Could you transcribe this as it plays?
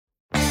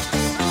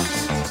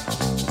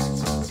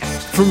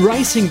From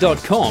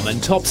Racing.com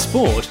and Top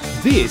Sport,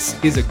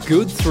 this is A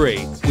Good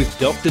Three with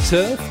Dr.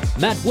 Turf,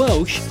 Matt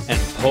Welsh and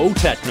Paul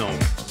Tatnall.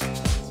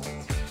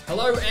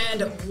 Hello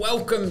and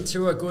welcome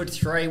to A Good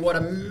Three. What a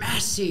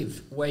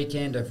massive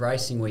weekend of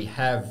racing we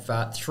have.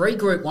 Three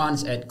Group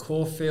 1s at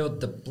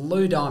Caulfield, the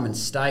Blue Diamond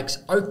Stakes,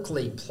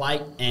 Oakley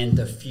Plate and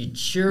the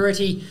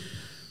Futurity.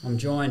 I'm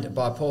joined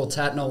by Paul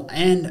Tatnall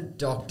and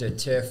Dr.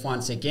 Turf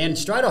once again.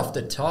 Straight off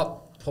the top,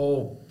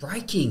 Paul,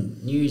 breaking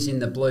news in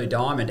the Blue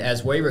Diamond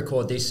as we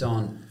record this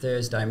on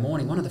Thursday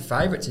morning. One of the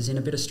favourites is in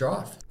a bit of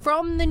strife.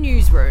 From the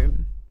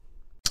newsroom.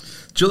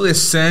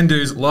 Julius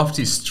Sandu's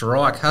Lofty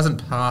Strike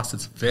hasn't passed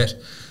its vet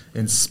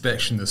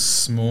inspection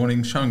this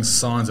morning, showing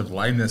signs of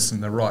lameness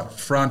in the right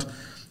front.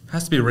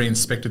 Has to be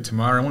re-inspected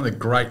tomorrow. One of the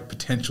great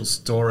potential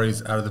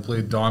stories out of the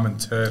Blue Diamond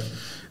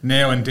turf.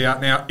 Now in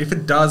doubt. Now, if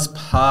it does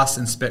pass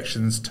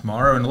inspections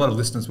tomorrow, and a lot of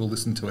listeners will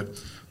listen to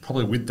it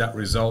probably with that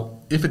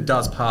result, if it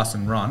does pass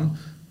and run,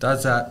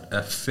 does that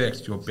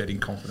affect your betting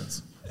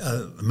confidence?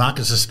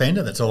 Market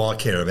suspender, that's all I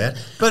care about.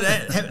 But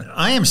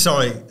I am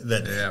sorry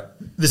that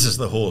this is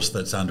the horse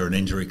that's under an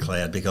injury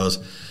cloud, because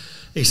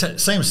he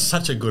seems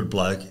such a good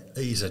bloke.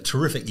 He's a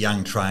terrific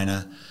young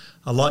trainer.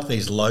 I like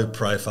these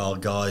low-profile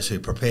guys who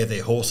prepare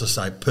their horses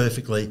so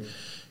perfectly,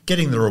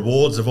 getting the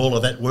rewards of all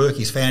of that work.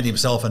 He's found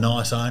himself a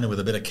nice owner with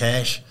a bit of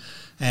cash,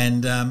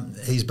 and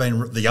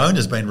the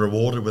owner's been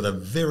rewarded with a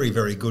very,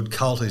 very good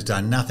colt who's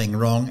done nothing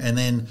wrong, and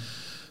then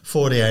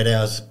 48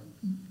 hours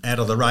out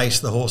of the race,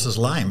 the horse is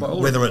lame,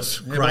 whether it's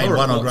grade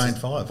 1 or grade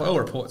 5. By all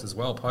reports as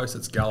well,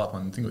 posted its gallop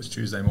on, I think it was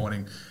Tuesday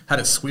morning, had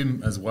it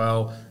swim as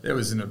well. It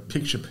was in a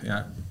picture,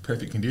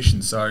 perfect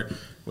condition. So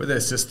whether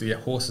it's just the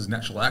horse's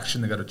natural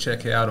action they've got to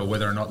check out, or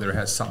whether or not there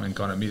has something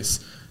gone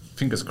amiss,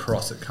 fingers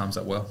crossed it comes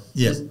up well.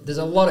 Yeah. There's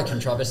a lot of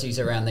controversies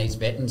around these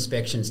vet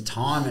inspections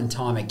time and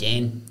time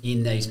again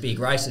in these big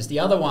races. The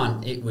other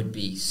one it would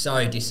be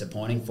so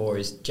disappointing for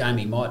is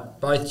Jamie Mott.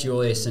 Both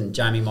Julius and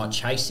Jamie Mott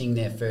chasing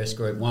their first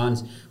Group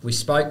 1s. We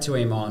spoke to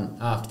him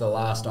after the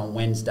last on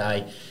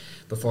Wednesday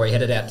before he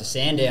headed out to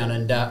Sandown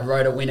and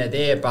rode a winner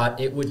there. But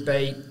it would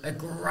be a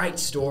great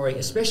story,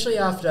 especially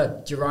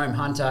after Jerome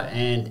Hunter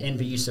and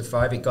Envy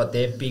Yusufovich got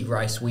their big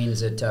race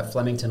wins at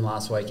Flemington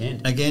last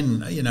weekend.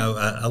 Again,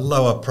 a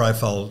lower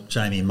profile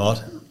Jamie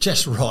Mott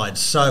just rides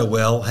so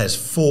well, has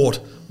fought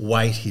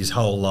weight his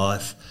whole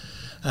life,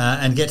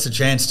 and gets a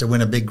chance to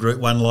win a big Group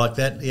 1 like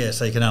that. Yeah,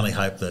 so you can only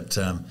hope that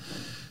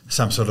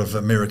some sort of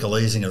a miracle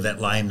easing of that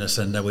lameness,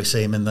 and we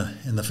see him in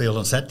the field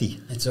on Saturday.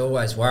 It's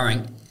always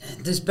worrying.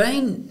 There's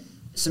been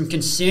some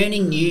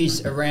concerning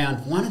news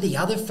around one of the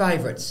other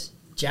favourites,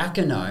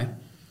 Jacquinot.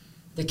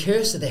 The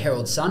curse of the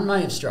Herald Sun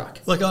may have struck.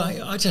 Look,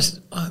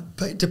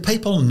 do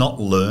people not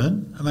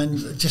learn? I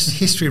mean, just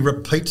history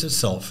repeats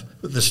itself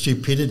with the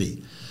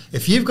stupidity.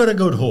 If you've got a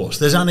good horse,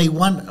 there's only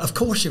one. Of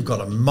course, you've got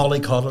to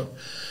mollycoddle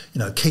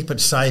it. Keep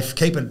it safe,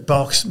 keep it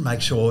boxed,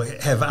 make sure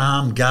have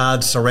armed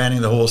guards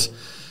surrounding the horse.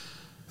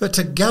 But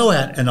to go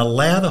out and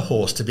allow the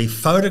horse to be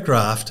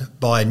photographed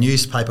by a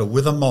newspaper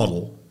with a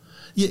model,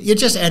 you're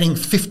just adding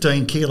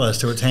 15 kilos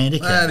to its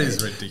handicap. That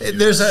is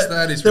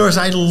ridiculous. There is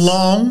a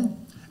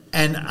long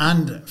and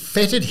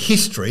unfettered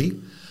history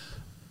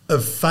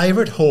of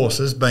favourite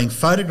horses being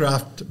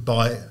photographed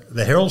by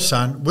the Herald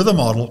Sun with a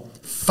model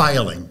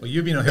failing. Well,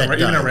 you've been around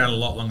a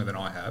lot longer than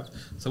I have,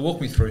 so walk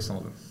me through some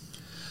of them.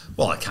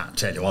 Well, I can't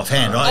tell you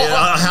offhand.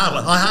 I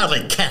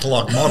hardly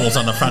catalogue models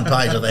on the front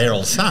page of the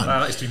Herald Sun.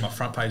 That used to be my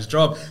front page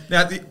job.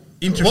 Now, that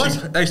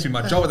used to be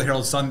my job at the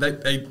Herald Sun.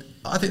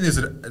 I think there's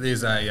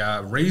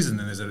a reason,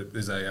 and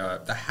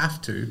they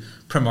have to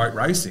promote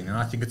racing, and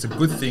I think it's a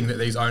good thing that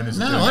these owners.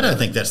 No, I don't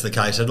think that's the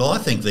case at all. I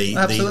think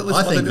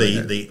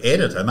the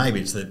editor, maybe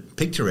it's the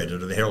picture editor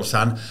of the Herald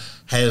Sun,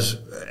 has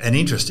an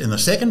interest in the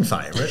second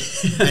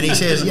favourite, and he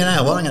says,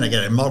 I'm going to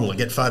get a model to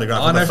get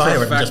photographed of the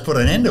favourite and just put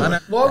an end to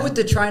it. Why would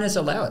the trainers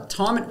allow it?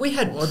 We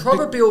had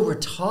Probabile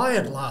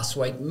retired last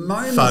week,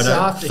 moments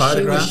after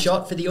she was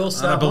shot for the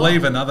All-Star. And I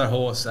believe another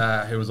horse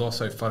who was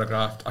also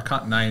photographed, I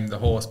can't name the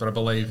horse, but I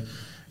believe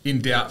in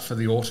doubt for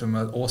the autumn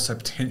also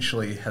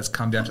potentially has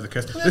come down to the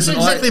curse. That's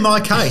exactly my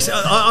case.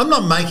 I'm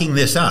not making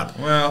this up.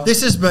 Well,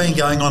 this has been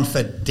going on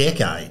for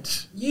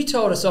decades. You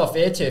told us off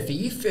air, Turfy,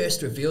 you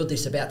first revealed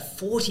this about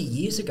 40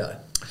 years ago.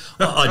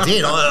 I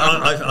did.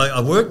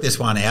 I worked this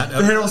one out.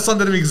 The Herald Sun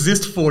didn't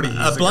exist 40 years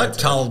ago. A bloke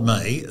told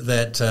me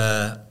that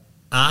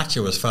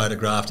Archer was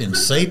photographed in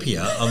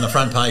sepia on the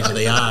front page of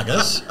the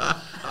Argus,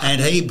 and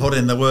he put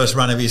in the worst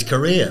run of his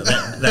career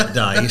that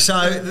day.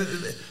 So,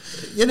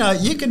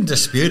 you can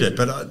dispute it,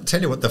 but I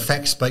tell you what, the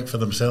facts speak for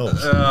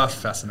themselves.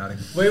 Fascinating.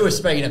 We were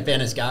speaking of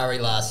Ben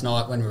Asghari last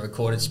night when we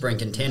recorded Spring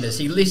Contenders.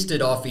 He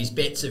listed off his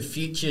bets of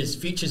futures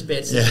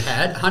bets that he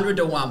had, 100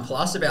 to 1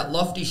 plus, about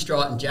Lofty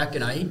Strike and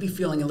Jacquinot. He'd be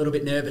feeling a little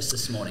bit nervous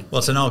this morning. Well,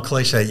 it's an old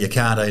cliche, you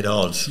can't eat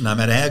odds. No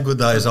matter how good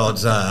those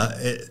odds are,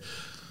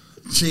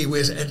 gee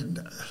whiz,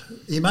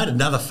 he made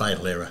another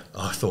fatal error,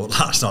 I thought,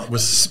 last night,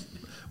 was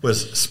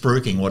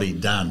spruiking what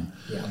he'd done.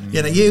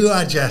 Yeah. You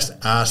are just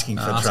asking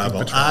for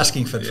trouble.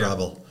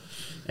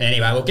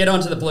 Anyway, we'll get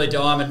on to the Blue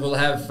Diamond. We'll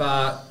have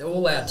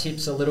all our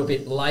tips a little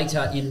bit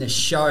later in the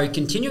show.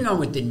 Continuing on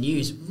with the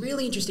news,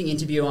 really interesting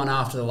interview on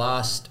After the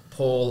Last,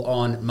 Paul,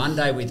 on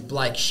Monday with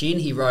Blake Shin.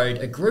 He rode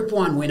a Group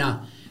 1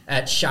 winner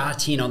at Sha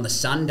Tin on the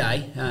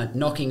Sunday,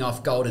 knocking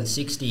off Golden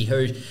 60,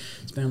 who's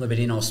been a little bit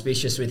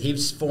inauspicious with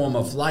his form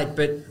of late,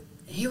 but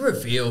he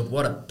revealed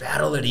what a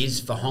battle it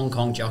is for Hong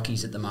Kong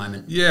jockeys at the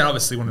moment. Yeah,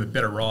 obviously one of the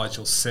better rides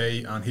you'll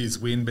see on his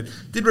win, but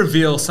did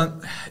reveal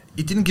some.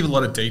 He didn't give a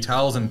lot of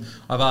details, and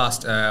I've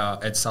asked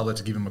Ed Suller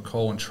to give him a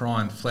call and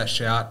try and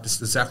flesh out just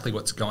exactly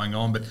what's going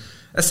on. But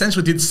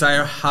essentially, did say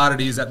how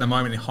hard it is at the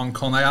moment in Hong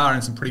Kong. They are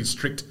in some pretty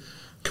strict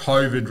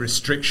COVID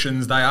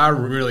restrictions. They are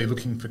really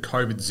looking for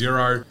COVID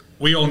zero.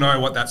 We all know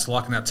what that's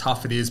like and how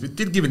tough it is, but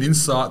did give an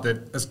insight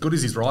that as good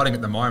as he's riding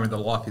at the moment, the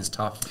life is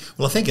tough.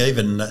 Well, I think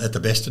even at the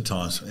best of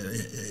times,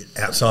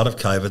 outside of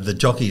COVID, the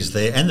jockeys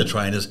there and the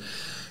trainers,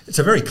 it's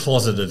a very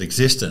closeted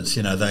existence.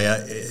 You know, they are,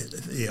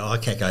 the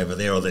ICAC over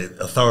there or the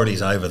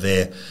authorities over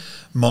there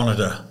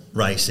monitor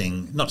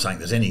racing. Not saying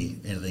there's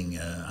anything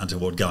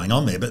untoward going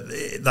on there, but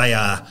they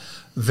are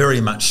very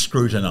much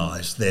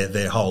scrutinised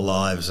their whole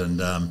lives, and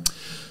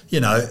you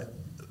know.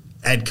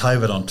 Add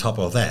COVID on top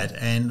of that,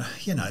 and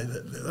you know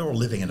they're all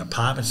living in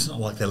apartments. It's not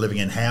like they're living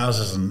in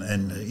houses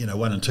and you know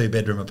 1 and 2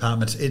 bedroom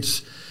apartments.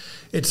 It's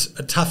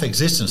a tough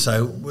existence.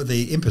 So with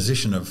the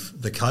imposition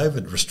of the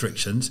COVID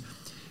restrictions,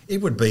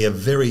 it would be a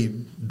very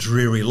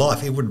dreary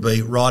life. It would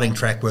be riding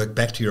track work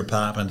back to your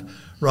apartment,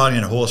 riding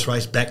in a horse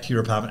race back to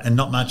your apartment, and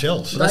not much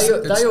else.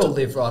 They all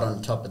live right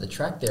on top of the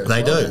track there.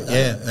 They do,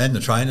 yeah, and the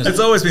trainers. It's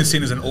always been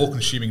seen as an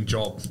all-consuming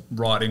job,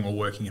 riding or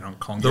working in Hong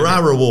Kong. There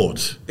are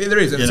rewards. Yeah, there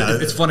is.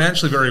 It's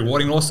financially very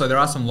rewarding. Also, there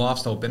are some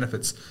lifestyle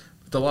benefits.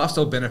 The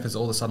lifestyle benefits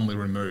all of a sudden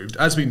removed.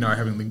 As we know,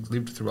 having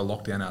lived through a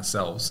lockdown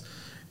ourselves,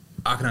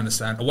 I can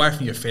understand, away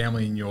from your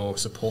family and your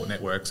support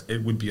networks,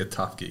 it would be a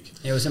tough gig.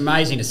 It was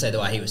amazing to see the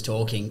way he was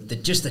talking.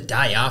 Just the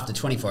day after,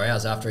 24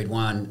 hours after he'd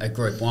won a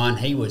Group 1,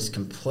 he was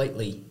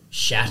completely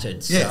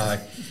shattered. Yeah.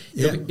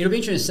 So it'll be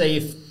interesting to see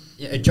if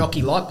a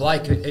jockey like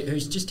Blake,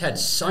 who's just had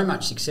so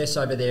much success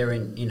over there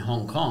in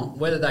Hong Kong,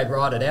 whether they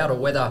ride it out or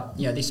whether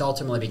this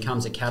ultimately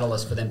becomes a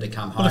catalyst for them to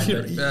come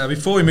home.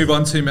 Before we move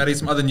on to, Matty,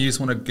 some other news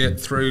I want to get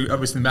through.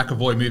 Obviously,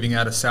 McAvoy moving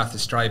out of South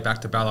Australia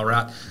back to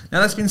Ballarat. Now,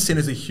 that's been seen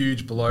as a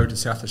huge blow to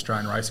South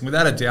Australian racing.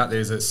 Without a doubt,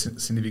 there's a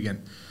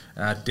significant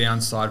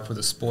downside for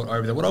the sport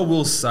over there. What I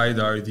will say,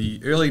 though,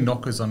 the early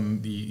knockers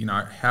on the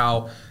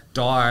how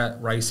dire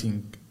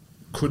racing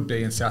could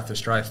be in South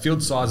Australia.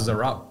 Field sizes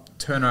are up,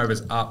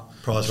 turnovers up.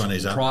 Prize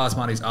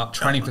money's up.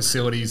 Training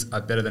facilities are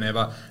better than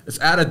ever. It's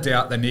out of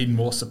doubt they need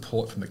more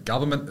support from the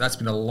government. That's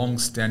been a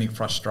long-standing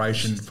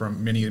frustration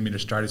from many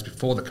administrators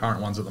before the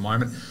current ones at the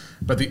moment.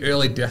 But the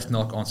early death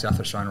knock on South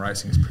Australian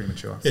racing is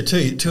premature. Yeah,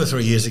 two or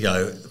 3 years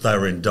ago, they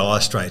were in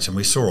dire straits, and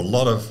we saw a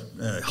lot of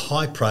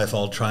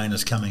high-profile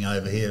trainers coming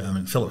over here. I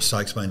mean, Philip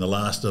Stokes being the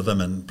last of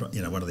them, and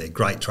one of their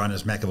great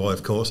trainers, McAvoy,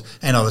 of course,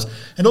 and others,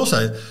 and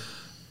also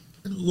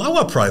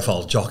lower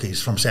profile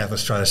jockeys from South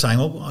Australia saying,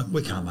 well,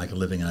 we can't make a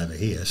living over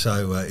here,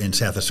 so in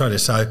South Australia.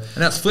 So and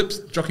now it's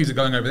flipped. Jockeys are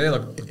going over there,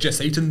 like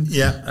Jess Eaton.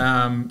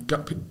 Yeah.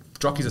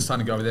 Jockeys are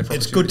starting to go over there for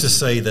It's good to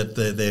see that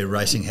their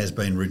racing has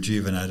been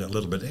rejuvenated a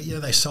little bit.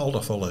 They sold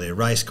off all of their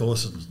race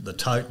courses, the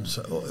tote, and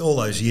so all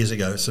those years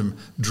ago, some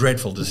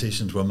dreadful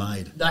decisions were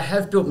made. They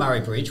have built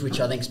Murray Bridge,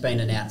 which I think has been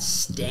an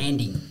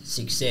outstanding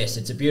success.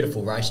 It's a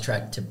beautiful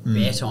racetrack to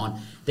bet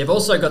on. They've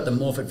also got the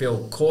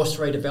Morfettville course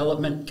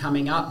redevelopment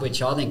coming up,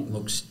 which I think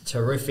looks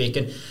terrific.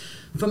 And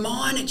for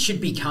mine, it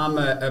should become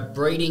a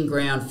breeding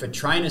ground for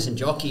trainers and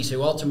jockeys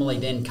who ultimately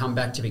then come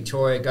back to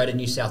Victoria, go to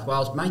New South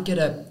Wales, make it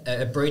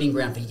a breeding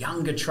ground for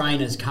younger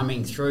trainers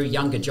coming through,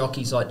 younger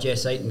jockeys like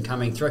Jess Eaton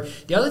coming through.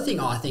 The other thing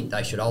I think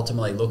they should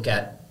ultimately look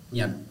at,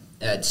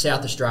 at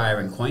South Australia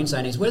and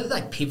Queensland is whether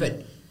they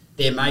pivot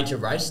their major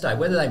race day,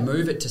 whether they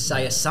move it to,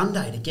 say, a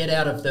Sunday to get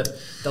out of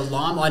the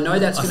limelight. I know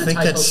that's going to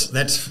take...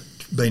 that's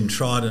been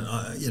tried, and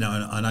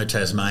I know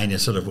Tasmania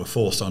sort of were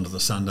forced onto the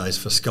Sundays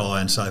for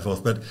Sky and so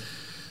forth, but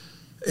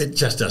it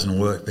just doesn't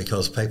work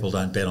because people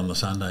don't bet on the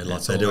Sunday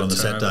like they do on the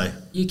Saturday.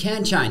 You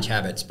can change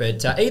habits,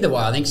 but either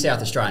way, I think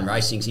South Australian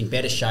racing's in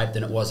better shape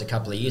than it was a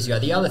couple of years ago.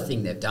 The other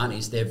thing they've done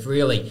is they've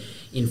really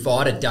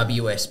invited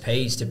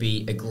WSPs to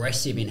be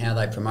aggressive in how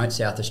they promote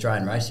South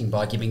Australian racing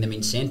by giving them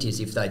incentives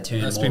if they turn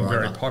That's more been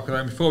very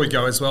popular. And before we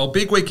go as well,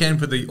 big weekend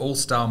for the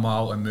All-Star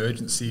Mile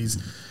emergencies.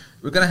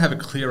 We're going to have a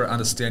clearer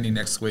understanding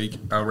next week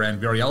around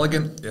Very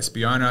Elegant,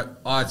 Espiona.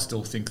 I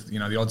still think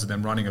the odds of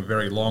them running are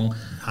very long.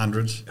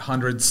 Hundreds.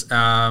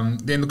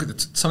 Then look at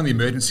some of the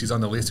emergencies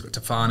on the list. We've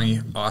got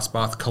Tafani, Ice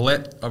Bath,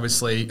 Colette,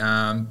 obviously,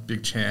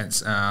 big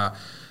chance. And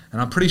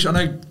I'm pretty sure,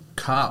 I know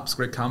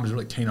Greg Carp is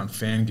really keen on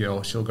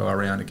Fangirl. She'll go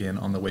around again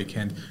on the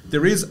weekend.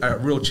 There is a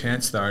real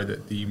chance, though,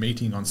 that the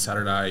meeting on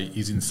Saturday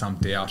is in some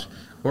doubt.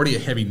 Already a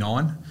heavy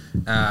 9.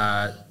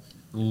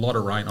 A lot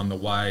of rain on the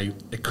way.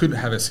 It could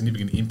have a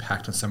significant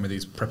impact on some of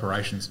these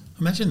preparations.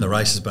 Imagine the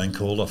races being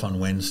called off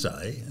on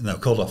Wednesday, and they were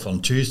called off on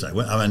Tuesday.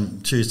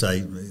 Tuesday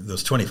there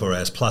was 24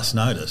 hours plus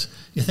notice.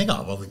 You think,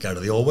 well, we go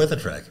to the all-weather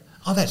track.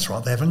 Oh, that's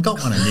right, they haven't got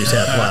one in New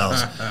South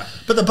Wales.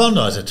 But the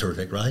Bondi's a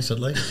terrific race, at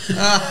least. He's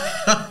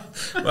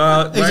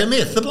a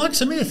myth. The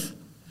bloke's a myth.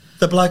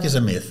 The bloke is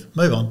a myth.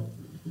 Move on.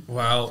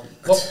 Well,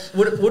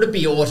 would it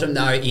be autumn,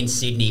 though, in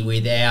Sydney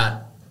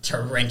without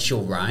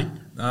torrential rain?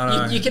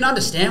 No. You can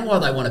understand why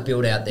they want to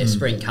build out their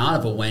spring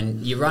carnival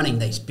when you're running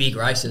these big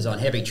races on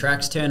heavy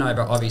tracks,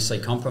 turnover obviously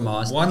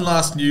compromised. One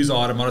last news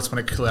item I just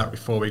want to clear out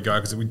before we go,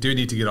 because we do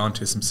need to get on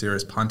to some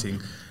serious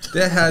punting.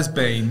 There has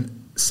been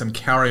some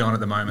carry on at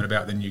the moment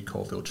about the new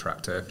Caulfield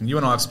track turf, and you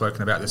and I have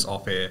spoken about this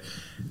off air.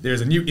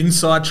 There's a new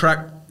inside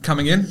track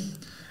coming in,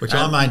 which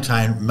I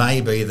maintain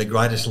may be the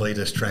greatest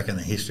leaders track in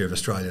the history of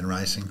Australian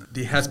racing.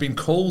 There has been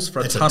calls for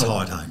a it's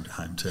tunnel. It's a tight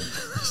home turn.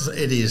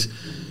 It is.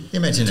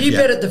 Imagine do you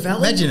bet at the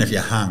Valley? Imagine if you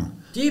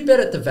hung. Do you bet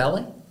at the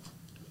Valley?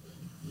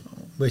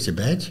 Where's your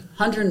badge?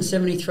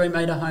 173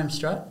 metre home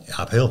straight.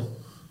 Uphill.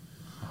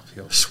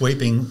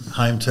 Sweeping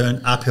home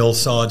turn, uphill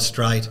side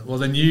straight. Well,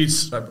 the new...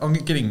 I'm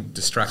getting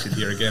distracted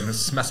here again.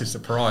 It's a massive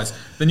surprise.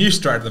 The new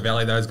straight of the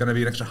Valley, though, is going to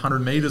be an extra 100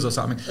 metres or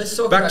something. Let's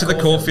talk back about to the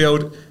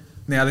Caulfield. Caulfield.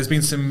 Now, there's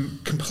been some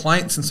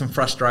complaints and some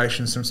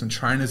frustrations from some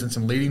trainers and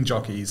some leading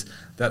jockeys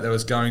that there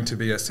was going to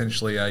be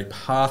essentially a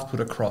path put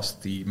across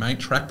the main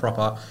track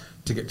proper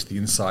to get to the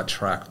inside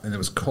track, and there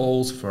was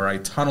calls for a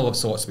tunnel of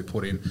sorts to be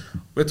put in.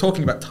 We're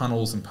talking about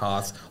tunnels and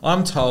paths.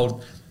 I'm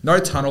told no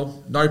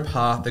tunnel, no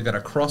path. They're going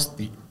to cross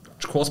the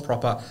course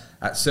proper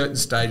at certain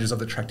stages of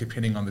the track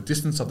depending on the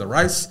distance of the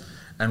race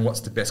and what's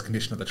the best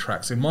condition of the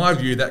track. So in my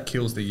view, that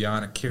kills the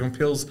yarn. It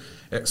kills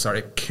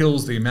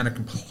the amount of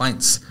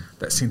complaints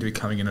that seem to be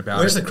coming in about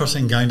Where's it. the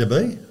crossing going to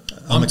be?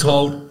 I'm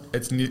told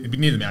it's near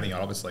the mounting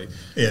yard, obviously.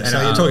 Yeah, and,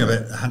 so you're talking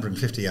about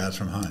 150 yards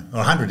from home, or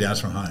 100 yards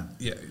from home.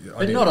 Yeah,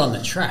 but not on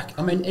the track.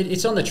 I mean,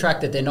 it's on the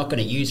track that they're not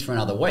going to use for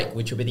another week,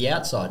 which will be the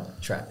outside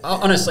track.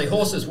 Honestly,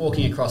 horses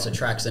walking across the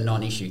track's a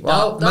non-issue.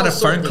 Well, the amount of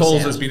phone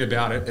calls out. there's been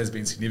about it has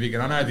been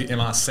significant. I know the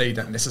MRC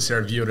don't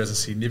necessarily view it as a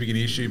significant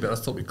issue, but I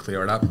thought we'd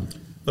clear it up.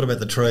 What about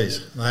the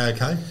trees? Are they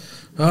okay?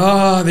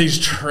 Oh, these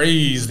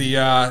trees. The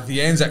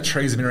Anzac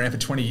trees have been around for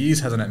 20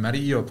 years, hasn't it, Matty?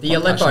 You're the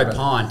Aleppo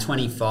pine,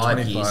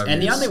 25 years.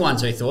 And the only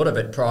ones who thought of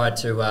it prior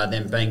to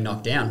them being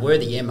knocked down were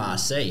the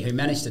MRC, who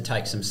managed to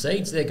take some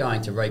seeds. They're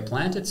going to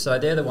replant it, so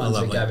they're the ones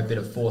who gave a bit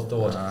of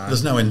forethought.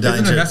 There's no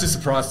endanger. Isn't it a massive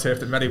surprise, Turf,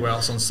 that Matty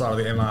Welch on the side of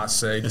the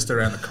MRC, just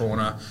around the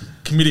corner,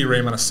 committee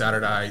room on a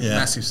Saturday,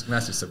 massive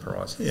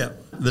surprise. Yeah.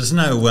 There's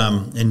no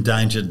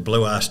endangered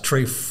blue-ass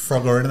tree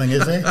frog or anything,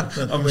 is there?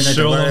 I'm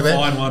sure they'll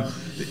find one.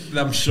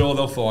 I'm sure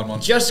they'll find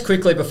one. Just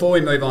quickly, before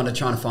we move on to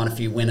trying to find a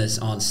few winners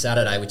on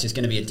Saturday, which is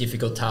going to be a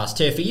difficult task.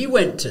 Turfy, you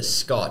went to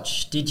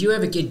Scotch. Did you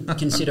ever get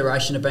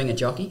consideration of being a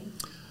jockey?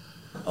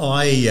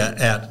 I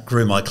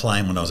outgrew my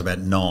claim when I was about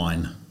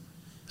 9.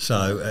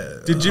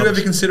 So, did you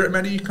ever consider it,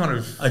 Matty? You kind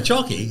of a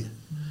jockey?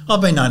 I've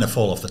been known to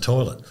fall off the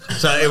toilet,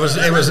 so it was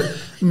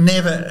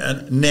never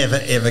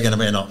ever going to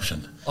be an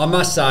option. I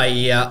must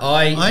say,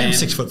 I am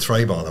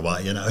 6'3", by the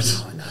way. You know.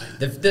 I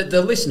know.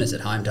 The listeners at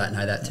home don't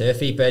know that,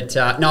 Turfy, but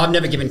no, I've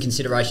never given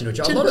consideration to a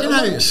job.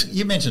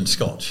 You mentioned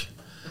Scotch.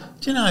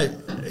 Do you know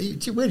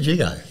where did you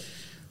go?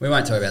 We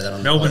won't talk about that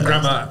on Melbourne the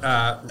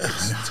Grammar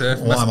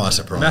Turf. Why am I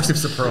surprised? Massive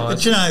surprise.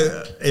 But you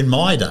know, in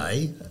my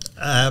day,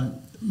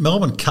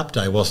 Melbourne Cup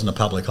Day wasn't a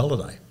public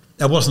holiday.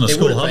 It wasn't a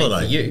school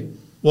holiday. For you.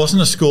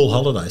 Wasn't a school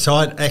holiday. So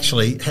I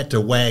actually had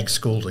to wag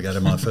school to go to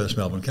my first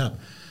Melbourne Cup.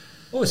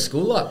 What was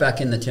school like back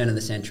in the turn of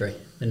the century,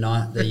 the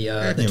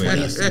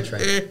 20th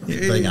century?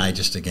 Being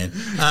ageist again.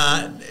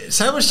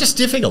 So it was just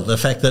difficult, the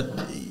fact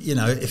that, you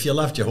know, if you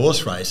loved your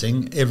horse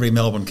racing, every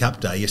Melbourne Cup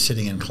Day you're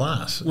sitting in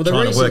class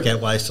trying to work out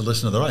ways to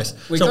listen to the race.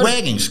 So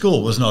wagging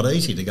school was not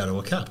easy to go to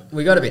a cup.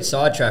 We got a bit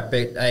sidetracked,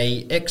 but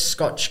a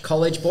ex-Scotch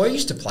college boy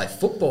used to play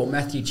football,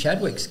 Matthew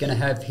Chadwick's going to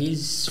have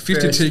his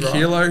 52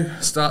 kilo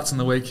starts on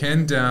the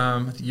weekend.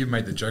 I think you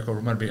made the joke,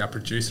 or might be our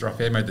producer off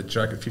air made the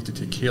joke at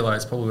 52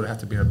 kilos. Probably would have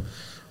to be a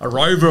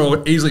rover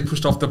or easily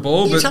pushed off the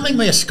ball. You're telling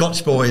me a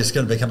Scotch boy is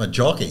going to become a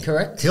jockey?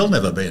 Correct. He'll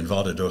never be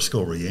invited to a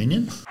school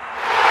reunion.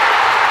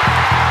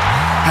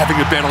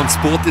 Having a bet on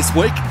sport this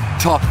week?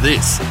 Top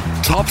this.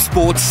 Top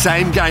Sport's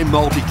Same Game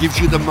Multi gives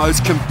you the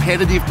most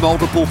competitive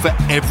multiple for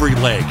every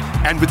leg.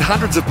 And with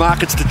hundreds of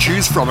markets to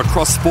choose from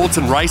across sports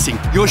and racing,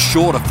 you're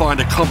sure to find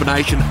a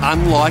combination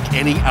unlike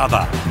any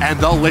other. And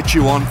they'll let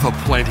you on for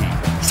plenty.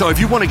 So if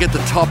you want to get the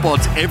top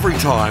odds every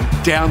time,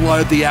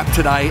 download the app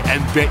today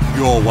and bet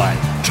your way.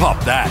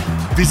 Top that.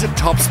 Visit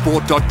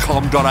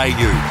topsport.com.au.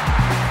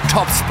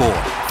 Top Sport.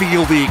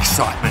 Feel the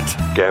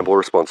excitement. Gamble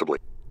responsibly.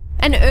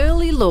 An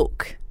early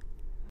look.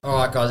 All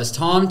right, guys, it's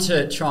time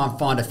to try and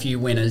find a few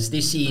winners.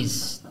 This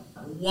is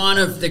one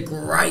of the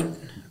great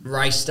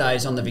race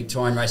days on the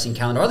Victorian racing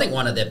calendar. I think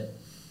one of the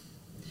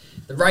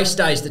race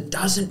days that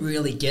doesn't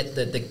really get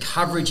the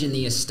coverage and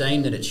the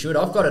esteem that it should.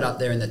 I've got it up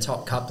there in the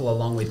top couple,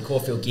 along with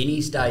Caulfield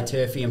Guineas Day,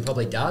 Turfy, and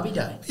probably Derby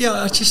Day. Yeah,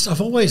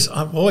 I've always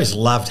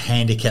loved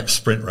handicap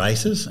sprint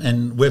races,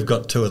 and we've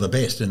got two of the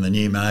best in the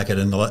Newmarket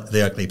and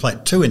the Oakley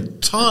Plate. Two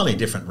entirely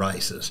different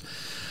races.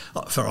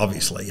 for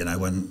obviously,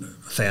 when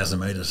 1,000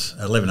 metres,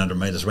 1,100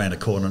 metres round a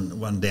corner and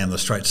one down the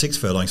straight 6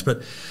 furlongs.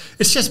 But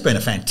it's just been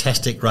a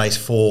fantastic race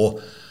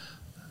for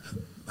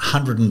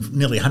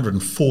nearly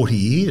 140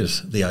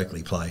 years, the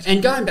Oakley Plate.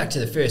 And going back to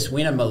the first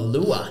winner,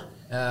 Malua,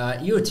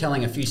 you were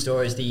telling a few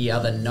stories the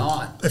other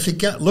night. If you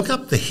look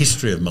up the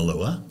history of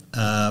Malua,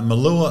 I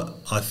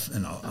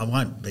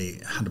won't be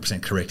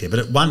 100% correct here, but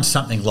it won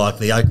something like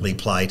the Oakley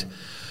Plate,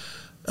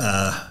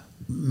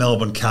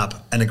 Melbourne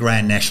Cup and a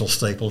Grand National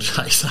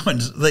Steeplechase. I mean,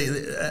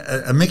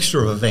 a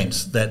mixture of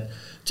events that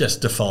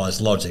just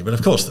defies logic. But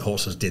of course the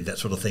horses did that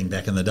sort of thing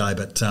back in the day,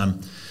 but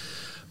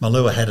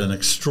Malua had an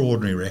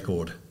extraordinary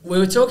record. We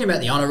were talking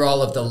about the honour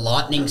roll of the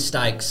Lightning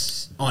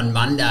Stakes on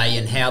Monday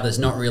and how there's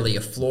not really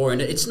a flaw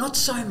in it. It's not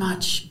so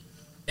much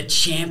a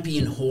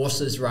champion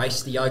horses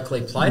race, the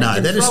Oakley Plate. No, it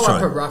can that is throw true.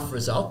 up a rough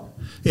result.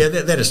 Yeah,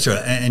 that is true.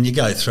 And you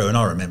go through, and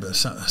I remember,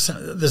 so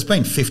there's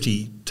been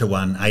 50-1,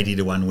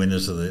 80-1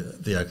 winners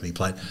of the Oakley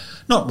Plate,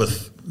 not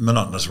with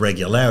monotonous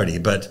regularity,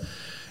 but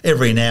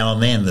every now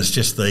and then there's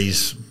just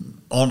these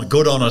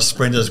good honest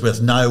sprinters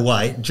with no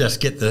weight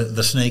just get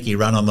the sneaky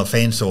run on the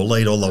fence or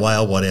lead all the way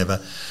or whatever,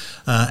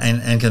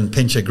 and can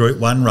pinch a Group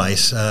 1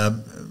 race,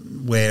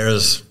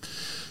 whereas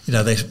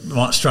they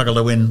might struggle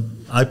to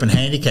win open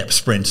handicap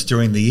sprints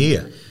during the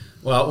year.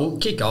 Well, we'll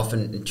kick off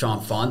and try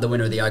and find the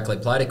winner of the Oakley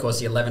Plate. Of course,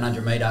 the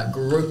 1,100 metre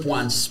Group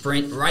 1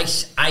 sprint,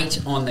 race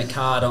 8 on the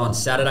card on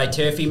Saturday.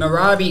 Turfy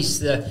Marabi's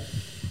the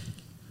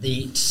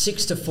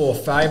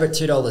 6-4 favourite,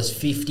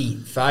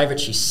 $2.50 favourite.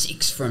 She's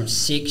 6 from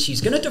 6. She's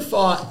going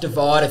to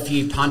divide a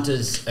few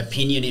punters'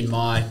 opinion, in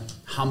my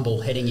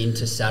humble, heading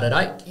into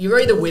Saturday. You're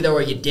either with her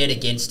or you're dead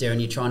against her,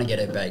 and you're trying to get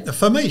her beat.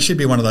 For me, it should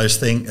be one of those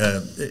things.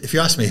 If you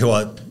ask me who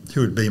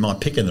would be my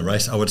pick in the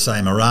race, I would say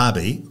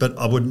Marabi, but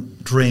I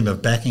wouldn't dream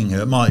of backing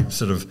her. My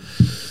sort of,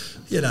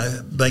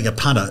 being a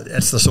punter,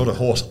 that's the sort of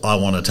horse I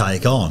want to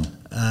take on.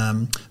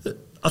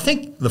 I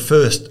think the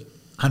first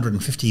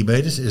 150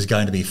 metres is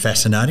going to be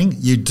fascinating.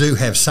 You do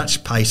have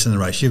such pace in the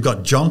race. You've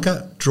got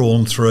Jonker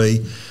drawn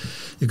 3,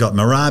 you've got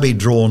Marabi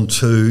drawn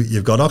 2,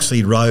 you've got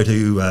Oxley Road,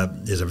 who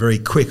is a very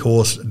quick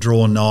horse,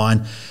 drawn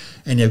 9,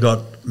 and you've got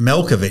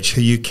Malkovich,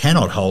 who you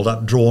cannot hold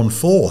up, drawn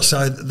 4.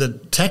 So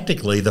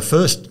tactically, the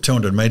first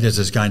 200 metres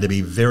is going to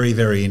be very,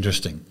 very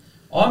interesting.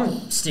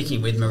 I'm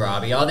sticking with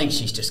Marabi. I think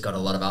she's just got a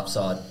lot of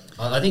upside.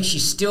 I think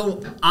she's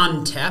still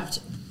untapped.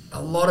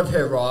 A lot of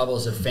her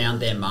rivals have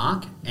found their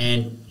mark,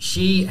 and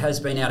she has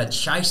been able to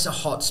chase a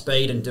hot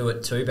speed and do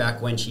it too,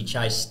 back when she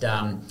chased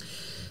the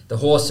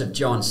horse of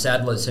John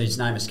Sadler's, whose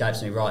name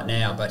escapes me right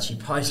now, but she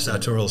posted...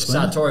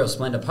 Sartorial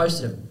Splendour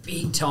posted a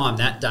big time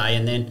that day,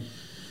 and then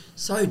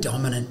so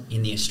dominant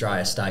in the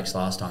Australia Stakes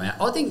last time out.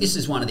 I think this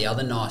is one of the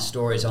other nice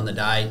stories on the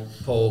day,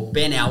 Paul.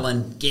 Ben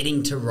Allen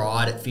getting to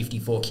ride at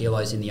 54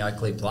 kilos in the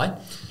Oakley Plate.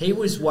 He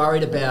was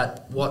worried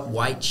about what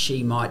weight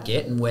she might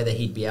get and whether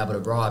he'd be able to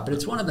ride, but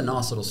it's one of the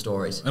nice little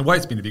stories. And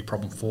weight's been a big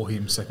problem for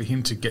him, so for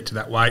him to get to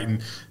that weight,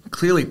 and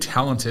clearly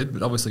talented,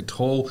 but obviously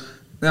tall.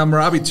 Now,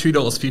 Marabi,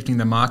 $2.50 in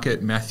the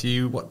market.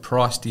 Matthew, what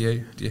price do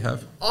you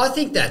have? I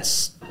think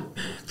that's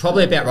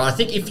probably about right. I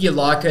think if you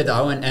like her,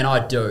 though, and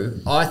I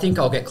do, I think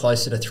I'll get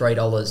closer to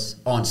 $3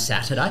 on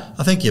Saturday.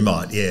 I think you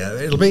might, yeah.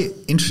 It'll be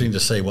interesting to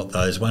see what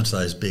once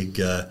those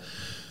big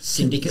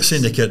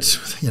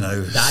syndicates, they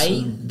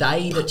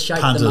that shape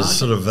punters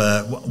the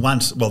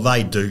market. sort of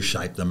they do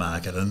shape the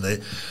market, and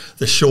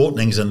the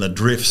shortenings and the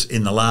drifts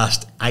in the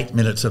last 8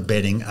 minutes of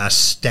betting are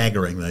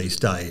staggering these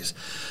days,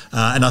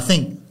 and I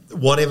think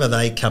whatever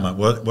they come up,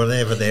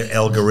 whatever their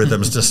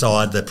algorithms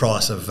decide the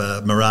price of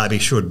Marabi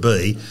should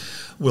be,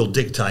 will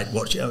dictate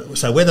what.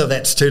 So whether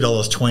that's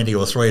 $2.20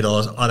 or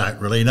 $3, I don't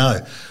really know.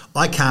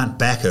 I can't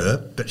back her,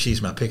 but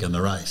she's my pick in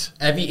the race.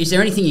 Is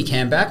there anything you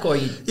can back, or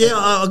you? Yeah,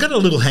 I've got a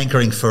little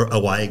hankering for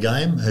Away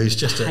Game, who's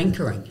just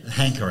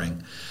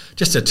hankering.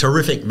 Just a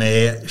terrific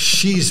mare.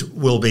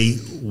 Will be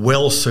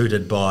well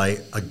suited by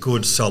a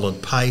good,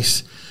 solid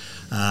pace.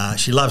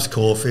 She loves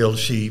Caulfield.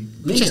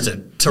 Just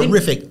a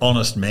terrific,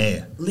 honest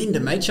mare. Linda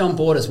Meach on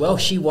board as well.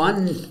 She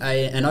won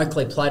an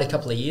Oakley Plate a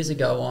couple of years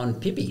ago on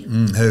Pippi.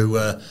 Who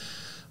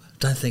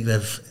don't think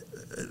they've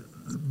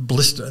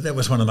blistered. That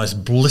was one of the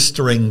most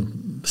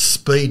blistering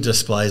speed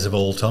displays of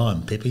all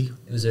time, Pippi.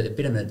 It was a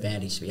bit of an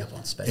advantage to be up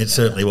on speed. It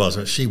certainly was.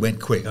 But she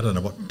went quick. I don't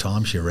know what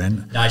time she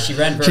ran. No, she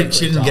ran very quick.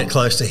 She didn't get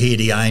close to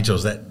Heady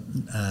Angels, that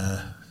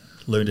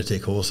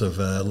lunatic horse of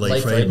Lee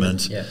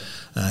Friedman's. Yeah.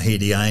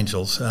 Heady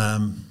Angels.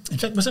 In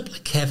fact, was it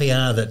Black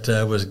Caviar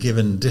that was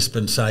given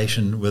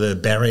dispensation with a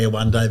barrier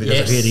one day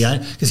because of Heady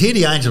Angels? Because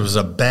Heady Angels was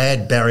a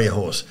bad barrier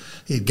horse.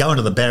 He'd go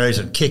into the barriers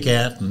and kick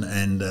out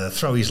and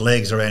throw his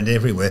legs around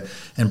everywhere.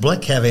 And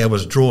Black Caviar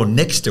was drawn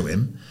next to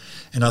him.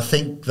 And I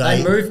think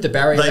they moved the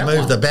barrier.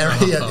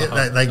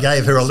 They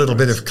gave her a little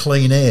bit of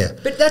clean air.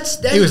 But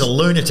he was a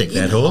lunatic,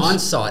 that horse. In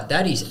hindsight,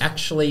 that is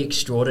actually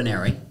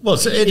extraordinary. Well,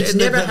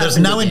 there's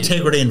no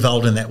integrity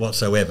involved in that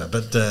whatsoever.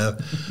 But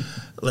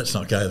let's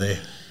not go there.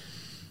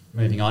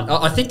 Moving on.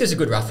 I think there's a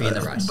good roughie in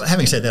the race.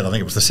 Having said that, I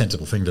think it was the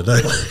sensible thing to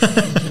do.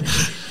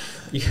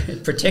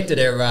 protected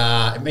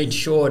her, it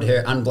ensured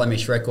her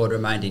unblemished record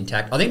remained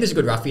intact. I think there's a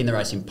good roughie in the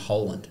race in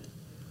Poland.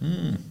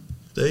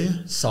 Do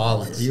you?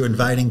 Silence. Are you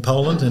invading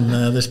Poland in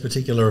this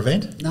particular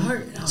event? No.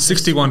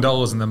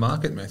 $61 in the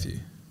market, Matthew.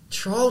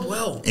 Trialled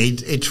well. He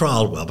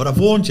trialled well, but I've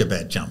warned you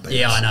about jump outs.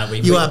 Yeah, I know.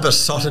 You are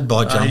besotted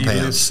by jump You're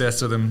outs.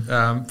 obsessed with them.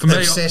 For me,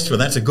 Obsessed with,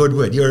 that's a good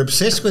word. You're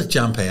obsessed with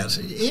jump outs.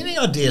 Any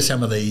idea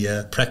some of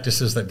the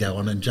practices that go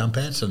on in jump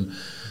outs and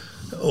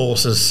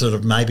horses sort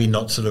of maybe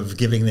not sort of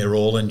giving their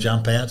all in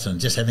jump outs and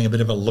just having a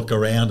bit of a look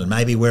around and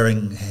maybe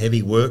wearing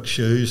heavy work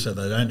shoes so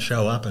they don't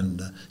show up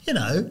and,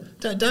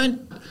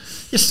 don't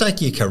you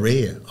stake your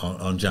career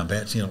on jump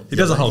outs. He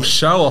does a whole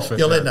show off it.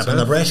 You'll end up in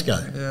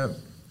Nebraska. Yeah.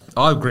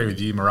 I agree with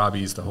you.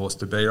 Marabi is the horse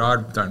to beat.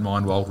 I don't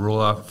mind Wild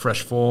Ruler,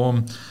 fresh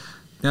form.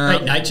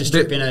 Beat Nature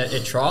Strip in a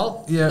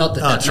trial. Yeah. Not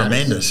that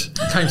Tremendous.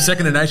 Came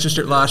second in Nature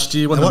Strip last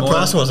year. And what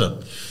price was it?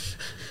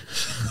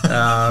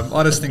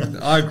 I just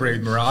think I agree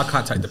with Marabi. I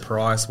can't take the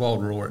price.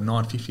 Wild Ruler at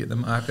 $9.50 at the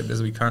market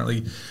as we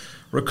currently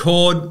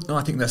record.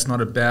 I think that's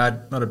not a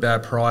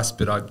bad price,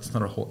 but it's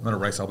not a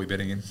race I'll be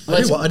betting in.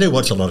 I do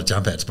watch a lot of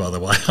jump outs, by the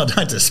way. I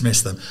don't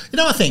dismiss them.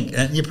 I think,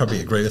 and you probably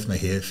agree with me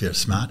here if you're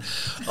smart,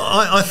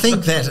 I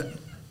think that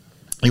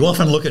you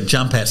often look at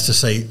jump outs to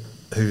see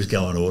who's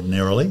going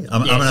ordinarily. I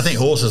mean, I think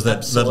horses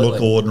that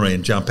look ordinary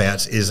in jump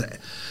outs is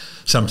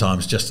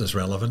sometimes just as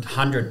relevant.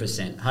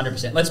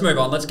 100%. Let's move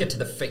on. Let's get to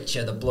the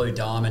feature, the Blue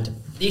Diamond.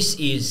 This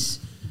is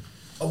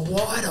a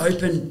wide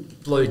open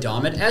Blue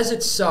Diamond, as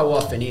it so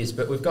often is,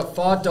 but we've got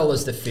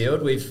 $5 the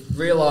field. We've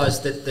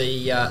realised that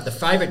the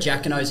favourite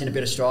Jacquinot's in a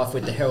bit of strife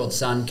with the Herald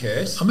Sun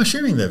curse. I'm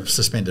assuming they've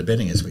suspended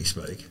betting as we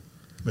speak,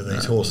 with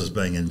these horses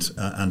being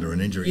under an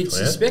injury You'd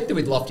cloud. suspect that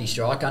with Lofty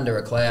Strike under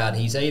a cloud,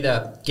 he's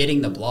either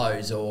getting the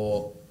blows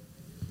or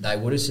they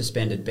would have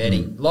suspended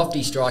betting.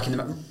 Lofty Strike in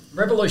the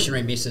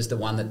Revolutionary Miss is the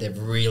one that they've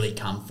really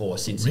come for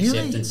since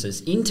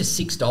acceptances. Into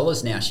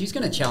 $6 now. She's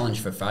going to challenge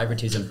for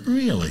favouritism.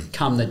 Really?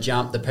 Come the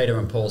jump, the Peter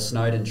and Paul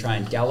Snowden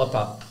trained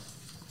galloper.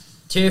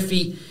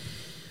 Turfy,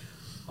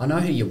 I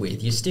know who you're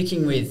with. You're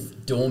sticking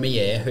with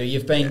Dormier, who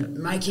you've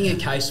been making a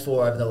case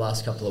for over the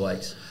last couple of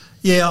weeks.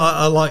 Yeah,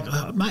 I like,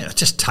 mate, I've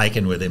just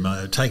taken with him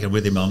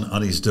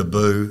on his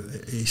debut.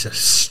 He's a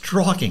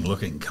striking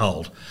looking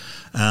colt.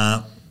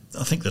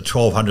 I think the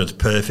 1200's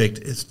perfect.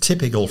 It's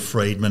typical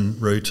Friedman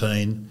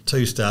routine.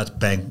 2 starts,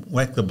 bang,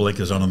 whack the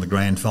blinkers on in the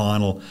grand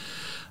final.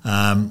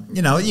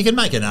 You can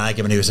make an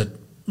argument he was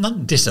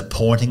not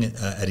disappointing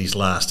at his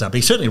last up.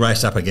 He certainly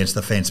raced up against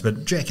the fence,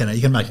 but Jacquinot,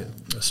 you can make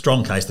a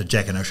strong case that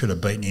Jacquinot should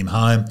have beaten him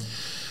home.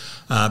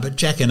 But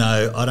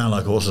Jacquinot, I don't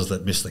like horses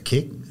that miss the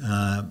kick,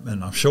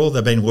 and I'm sure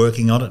they've been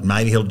working on it.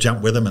 Maybe he'll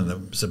jump with them,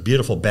 and it's a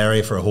beautiful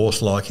barrier for a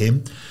horse like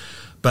him.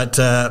 But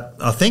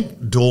I think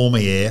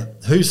Dormier,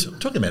 who's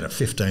talking about a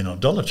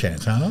 $15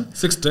 chance, aren't I?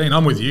 16.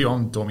 I'm with you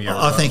on Dormier.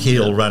 I think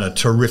he'll run a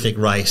terrific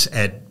race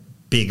at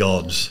big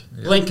odds.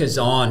 Yeah. Blinkers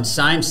on,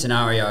 same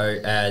scenario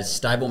as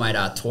stablemate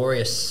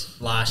Artorias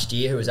last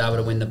year, who was able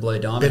to win the Blue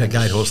Diamond. Better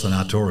gate horse than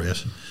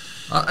Artorias.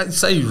 I'd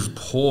say he was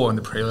poor in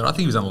the prelude. I think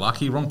he was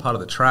unlucky, wrong part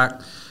of the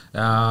track.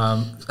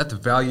 At the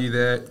value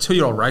there,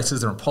 2-year-old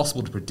races, they're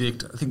impossible to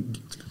predict. I think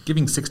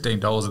giving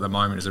 $16 at the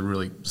moment is a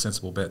really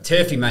sensible bet.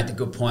 Turfy made the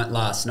good point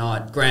last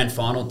night. Grand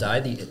final day,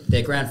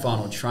 their grand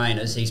final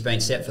trainers, he's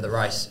been set for the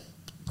race.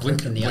 And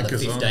the other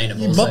 15 have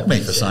you also mocked me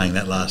been for set. saying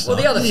that last night.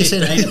 Well, the other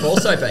 15 have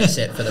also been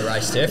set for the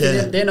race, Turfy.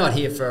 Yeah. They're not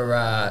here for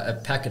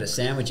a packet of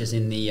sandwiches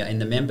in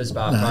the members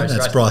bar. No,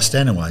 that's Bryce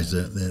Stanaway's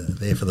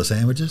there for the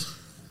sandwiches.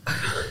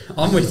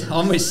 I'm with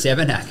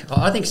Sevenak.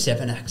 I think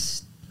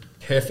Sevenak's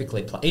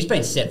perfectly played. He's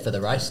been set for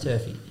the race,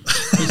 Turfy.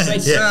 He's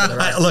been set for the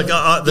race. Look,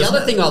 the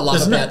other thing I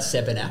love about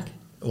Sevenak.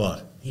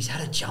 What? He's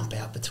had a jump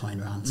out between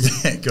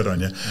runs. Yeah, good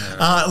on you.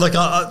 Look,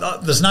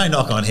 there's no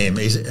knock on him.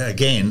 He's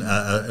again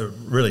a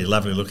really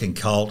lovely looking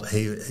colt.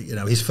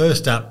 His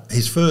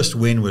first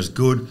win was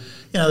good.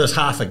 There's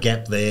half a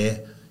gap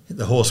there.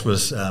 The horse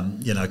was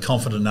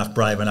confident enough,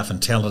 brave enough,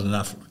 and talented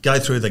enough. Go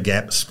through the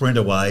gap, sprint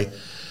away.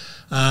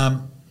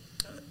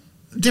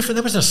 Different.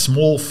 There was a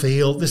small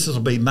field. This will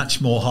be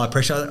much more high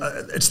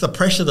pressure. It's the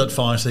pressure that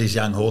finds these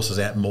young horses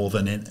out more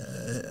than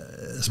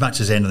as much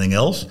as anything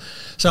else.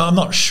 So I'm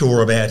not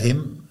sure about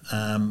him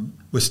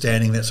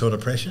withstanding that sort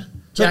of pressure.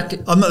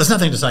 There's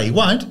nothing to say he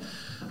won't.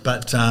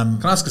 But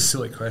can I ask a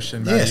silly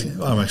question? Yes,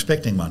 I'm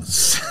expecting one.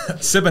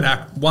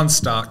 Sevenak, 1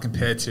 start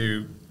compared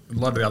to a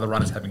lot of the other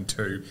runners having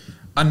 2.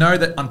 I know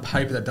that on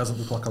paper that doesn't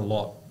look like a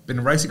lot, but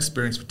in race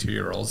experience for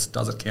 2-year-olds,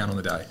 does it count on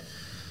the day?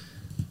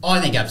 I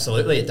think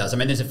absolutely it does. I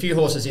mean, there's a few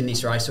horses in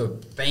this race who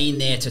have been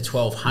there to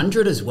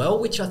 1200 as well,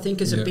 which I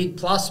think is a big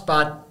plus.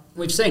 But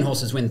we've seen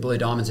horses win Blue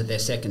Diamonds at their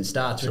second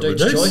starts.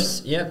 Reduced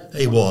Choice,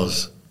 he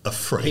was a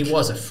freak. He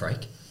was a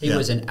freak. He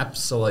was an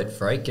absolute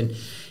freak. And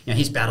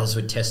his battles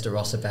with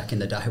Testarossa back in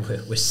the day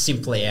were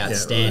simply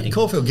outstanding.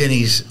 Caulfield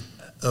Guineas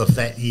of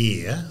that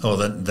year, or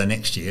the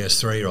next year, as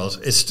 3-year-olds,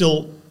 is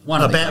still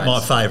about my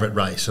favourite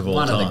race of all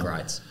time.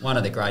 One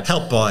of the greats.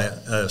 Helped by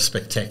a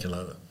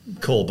spectacular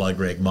call by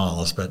Greg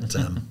Miles, but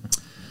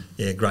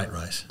great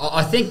race.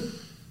 I think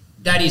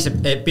That is a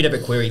bit of a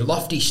query.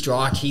 Lofty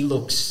Strike, he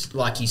looks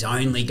like he's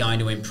only going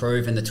to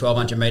improve, and the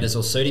 1,200 metres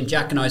will suit him.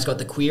 Jacquinot's got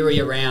the query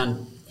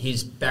around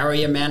his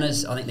barrier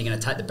manners. I think they're going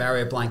to take the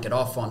barrier blanket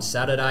off on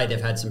Saturday.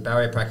 They've had some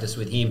barrier practice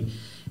with him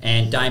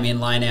and Damien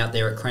Lane out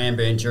there at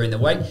Cranbourne during the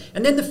week.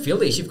 And then the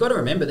fillies, you've got to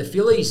remember, the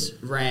fillies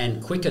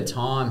ran quicker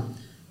time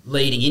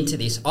leading into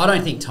this. I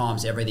don't think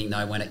time's everything,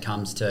 though, when it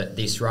comes to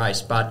this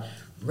race, but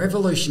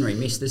Revolutionary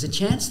Miss, there's a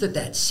chance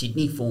that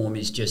Sydney form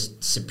is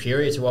just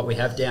superior to what we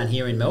have down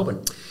here in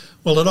Melbourne.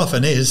 Well, it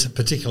often is,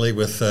 particularly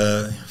with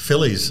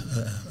fillies.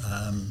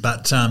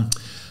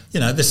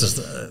 This is,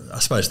 I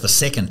suppose, the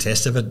second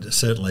test of it.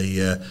 Certainly,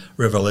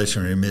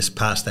 Revolutionary Miss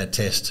passed that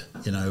test,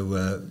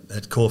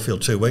 at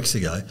Caulfield 2 weeks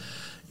ago.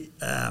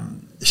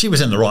 She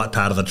was in the right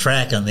part of the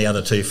track, and the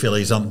other two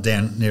fillies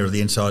down near the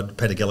inside,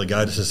 Peter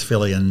Gilligotis'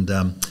 filly and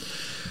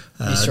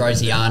Miss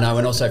Rosiano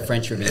and also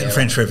French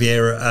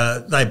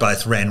Riviera. They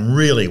both ran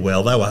really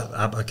well. They were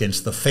up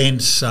against the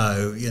fence,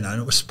 so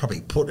it was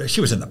probably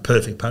she was in the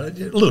perfect part.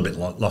 A little bit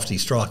like Lofty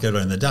Strike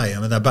earlier in the day. I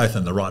mean, they're both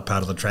in the right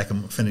part of the track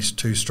and finished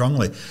too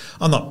strongly.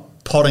 I'm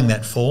not potting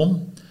that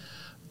form,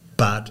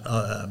 but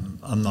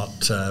I'm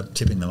not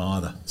tipping them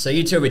either. So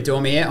you two with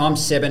Dormier. I'm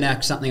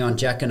Sebenak, something on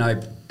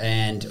Jacquinot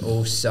and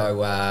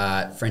also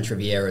French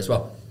Riviera as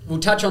well. We'll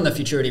touch on the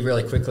futurity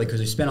really quickly because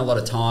we've spent a lot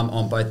of time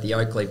on both the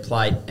Oakley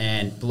Plate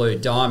and Blue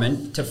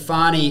Diamond.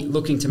 Tafani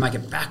looking to make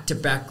it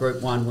back-to-back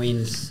Group 1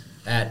 wins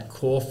at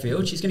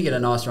Caulfield. She's going to get a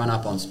nice run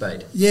up on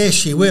speed. Yeah,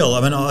 she will.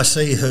 I mean, I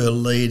see her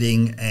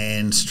leading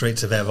and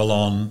Streets of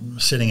Avalon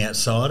sitting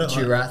outside.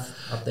 Turath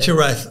up there.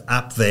 Turath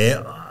up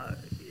there.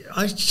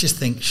 I just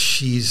think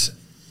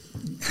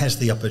has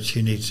the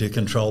opportunity to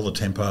control the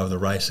tempo of the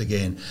race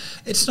again.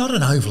 It's not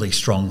an overly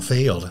strong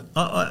field.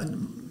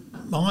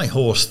 My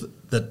horse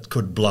that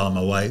could blow him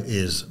away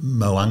is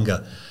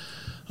Mo'unga.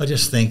 I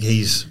just think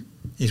he's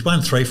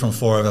won 3 from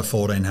 4 over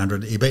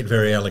 1,400. He beat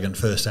Very Elegant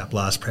first up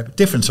last prep.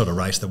 Different sort of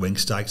race, the Wing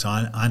Stakes.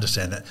 I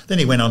understand that. Then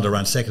he went on to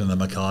run second in the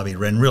Maccabi.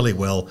 Ran really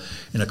well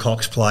in a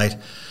Cox Plate.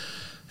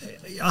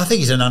 I think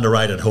he's an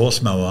underrated horse,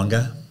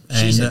 Mo'unga.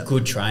 She's a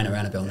good trainer,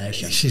 Annabelle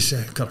Nation. She's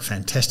got a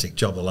fantastic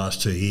job the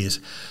last 2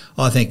 years.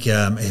 I think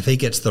if he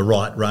gets the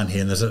right run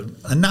here and there's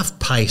enough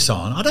pace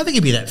on, I don't think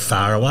he'd be that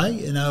far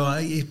away.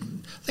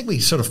 I think we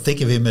sort of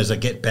think of him as a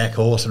get-back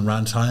horse and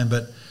runs home,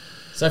 but...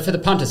 So for the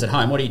punters at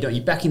home, what are you doing?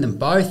 You're backing them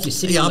both? You're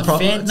sitting on the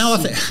fence?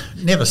 No,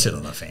 never sit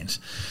on the fence.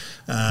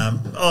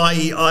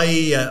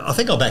 I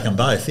think I'll back them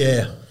both,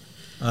 yeah.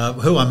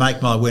 Who I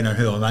make my winner and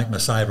who I make my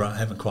saver, I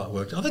haven't quite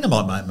worked. I think I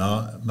might make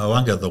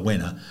Mo'unga the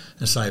winner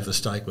and save the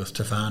stake with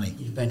Tafani.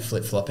 You've been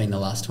flip-flopping the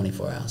last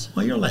 24 hours.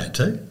 Well, you're allowed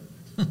to.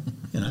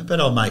 But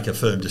I'll make a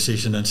firm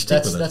decision and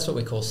stick with it. That's what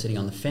we call sitting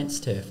on the fence,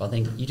 Turf. I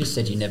think you just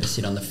said you never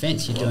sit on the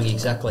fence. You're doing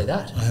exactly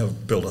that. I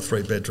have built a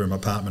 3-bedroom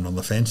apartment on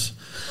the fence.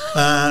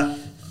 I'll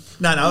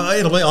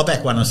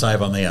back one and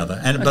save on the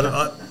other.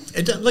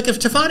 Look, if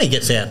Tafani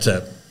gets out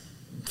to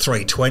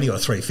 320 or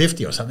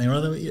 350 or something or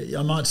other,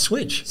 I might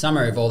switch.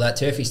 Summary of all that,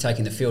 Turfy's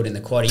taking the field in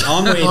the quaddie.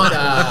 I'm with...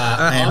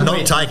 I'm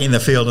not taking the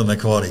field in the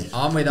quaddie.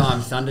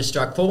 I'm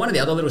Thunderstruck. Paul, one of the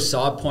other little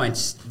side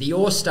points, the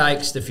Orr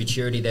Stakes, the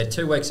Futurity, they're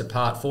 2 weeks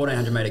apart,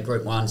 1,400 metre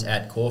Group 1s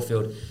at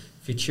Caulfield.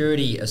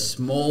 Futurity, a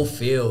small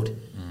field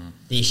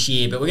this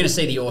year, but we're going to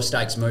see the Orr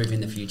Stakes move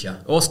in the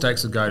future. Orr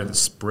Stakes will go to the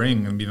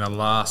spring and be the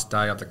last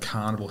day of the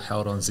carnival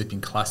held on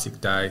Zipping Classic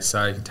Day,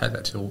 so you can take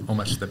that to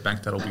almost the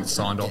bank that'll be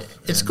signed off.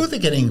 It's good they're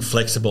getting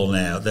flexible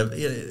now. They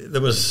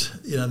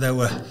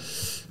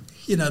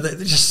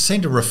just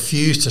seem to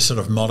refuse to sort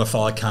of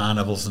modify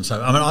carnivals and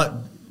so. I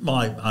mean,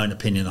 my own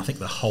opinion, I think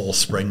the whole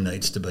spring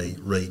needs to be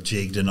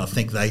rejigged, and I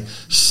think they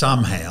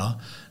somehow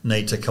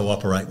need to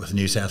cooperate with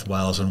New South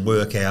Wales and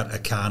work out a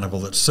carnival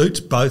that suits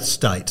both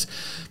states,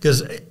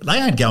 because they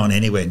ain't going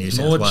anywhere, New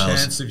South Wales. More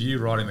chance of you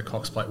riding the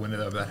Cox Plate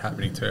winner of that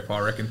happening, Turf, I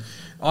reckon.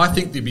 I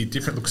think there'd be a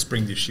different look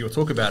spring this year. We'll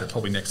talk about it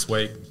probably next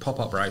week.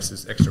 Pop-up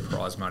races, extra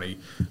prize money,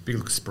 big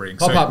look spring.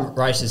 Pop-up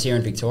races here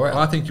in Victoria.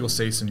 I think you'll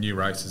see some new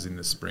races in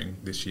the spring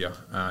this year.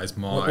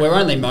 We're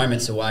only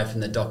moments away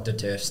from the Dr.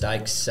 Turf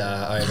Stakes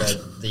over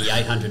the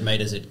 800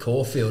 metres at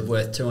Caulfield,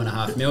 worth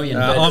 $2.5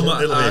 million. It'll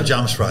be a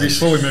jumps race.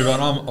 Before we move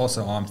on,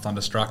 I'm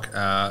Thunderstruck.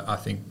 I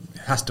think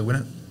has to win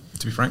it,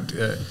 to be frank.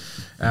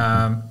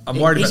 I'm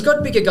worried. He's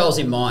got bigger goals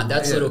in mind.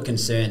 That's a little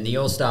concern. The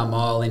All-Star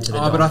Mile into the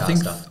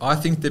Doncaster. But I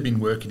think they've been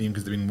working him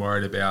because they've been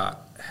worried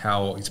about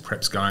how his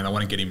prep's going. They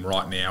want to get him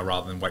right now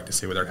rather than wait to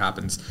see whether it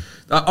happens.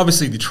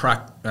 Obviously, the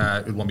track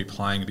would want to be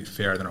playing a bit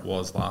fairer than it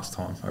was last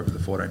time over the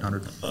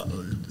 1,400.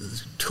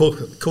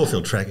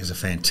 Caulfield track is a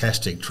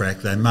fantastic track.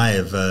 They may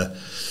have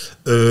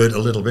erred a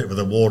little bit with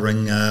the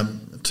watering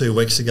 2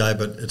 weeks ago,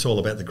 but it's all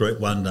about the Group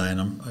 1 day,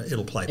 and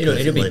it'll play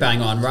perfectly. It'll be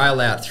bang on.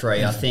 Rail out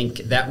 3. I think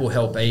that will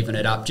help even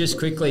it up. Just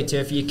quickly,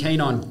 Turf, are you keen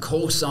on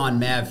Call Sign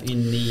Mav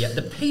in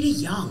the Peter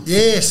Young?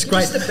 Yes, Give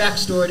great. us the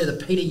backstory to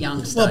the Peter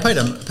Young stakes. Well,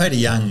 Peter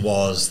Young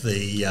was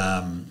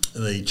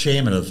the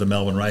chairman of the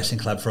Melbourne Racing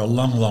Club for a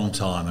long, long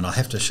time, and I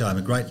have to show him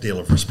a great deal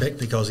of respect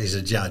because he's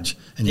a judge,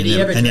 and you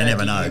never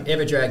know. Did he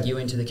ever drag you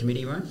into the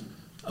committee room?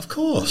 Of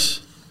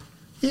course.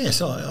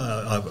 Yes,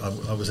 I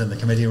was in the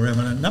committee room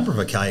on a number of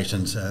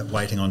occasions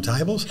waiting on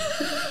tables.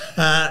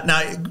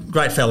 No,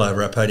 great fellow,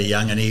 Peter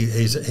Young, and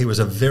he was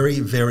a very,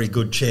 very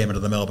good chairman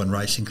of the Melbourne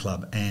Racing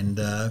Club and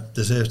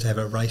deserves to have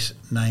a race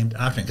named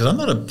after him, because I'm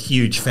not a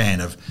huge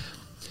fan of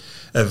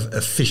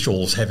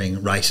officials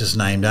having races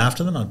named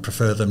after them. I'd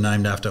prefer them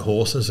named after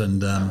horses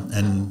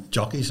and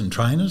jockeys and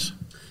trainers.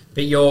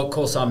 But your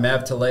course on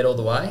Mav to lead all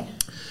the way?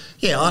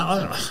 Yeah,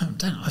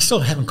 I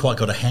still haven't quite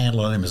got a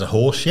handle on him as a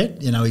horse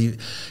yet. You know, he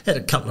had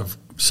a couple of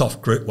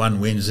soft Group 1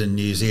 wins in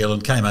New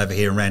Zealand, came over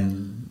here and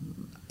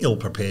ran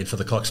ill-prepared for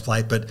the Cox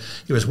Plate, but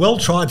he was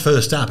well-tried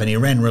first up and he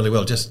ran really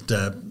well, just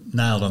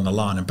nailed on the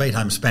line and beat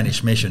home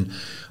Spanish Mission.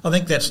 I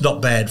think that's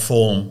not bad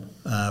form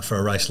for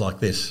a race like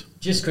this.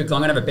 Just quickly, I'm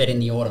going to have a bet in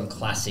the Autumn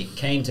Classic.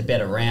 Keen to bet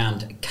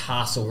around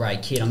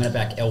Castlereagh Kid. I'm going to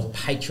back El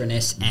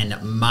Patroness and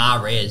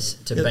Mares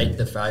to beat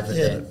the favourite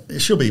there. It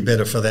should be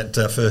better for that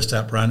first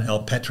up run,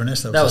 El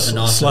Patroness. That was a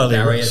nice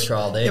barrier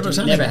trial there.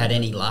 Never had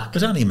any luck. It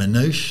was only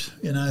Manouche,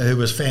 who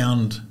was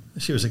found.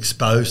 She was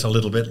exposed a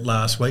little bit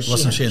last week,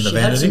 wasn't she, in the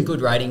Vanity? She had some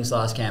good ratings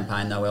last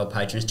campaign, though, El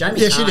Patroness.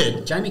 She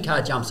did. Jamie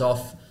Carr jumps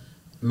off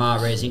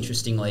Mares,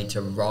 interestingly,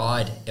 to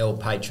ride El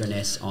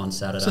Patroness on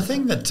Saturday. It's the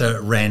thing that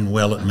ran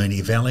well at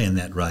Moonee Valley in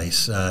that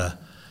race,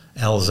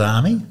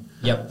 Al-Zami,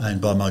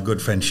 owned by my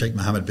good friend Sheikh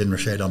Mohammed bin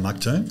Rashid Al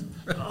Maktoum.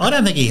 I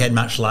don't think he had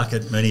much luck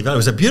at Moonee Valley. It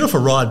was a beautiful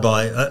ride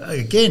by,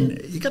 again,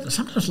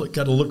 sometimes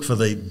got to look for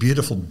the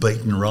beautiful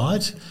beaten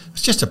rides.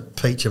 It's just a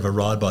peach of a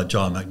ride by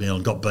John McNeil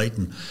and got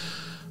beaten.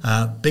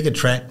 Bigger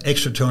track,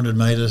 extra 200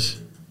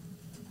 metres.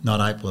 Not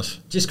hopeless.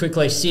 Just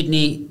quickly,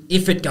 Sydney,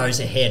 if it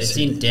goes ahead, it's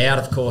in doubt,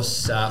 of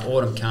course,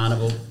 Autumn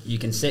Carnival. You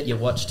can set your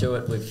watch to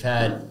it. We've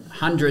had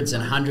hundreds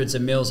and hundreds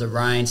of mils of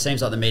rain.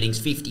 Seems like the meeting's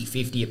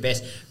 50-50 at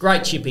best.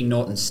 Great chipping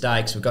Norton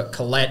Stakes. We've got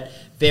Colette,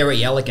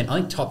 very elegant. I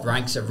think Top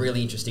Rank's a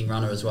really interesting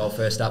runner as well,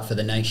 first up for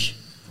the niche.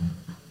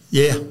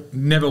 Yeah.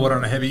 Never won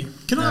on a heavy.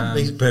 Can I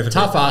be perfect?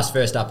 Tough ask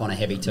first up on a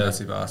heavy too.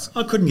 Massive ask.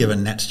 I couldn't give a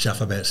gnat's chuff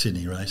about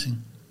Sydney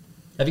racing.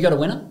 Have you got a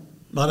winner?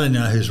 I don't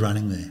know who's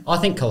running there. I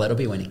think Colette will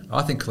be winning.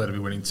 I think Colette will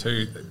be winning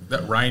too.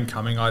 That rain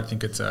coming, I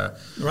think it's a...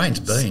 The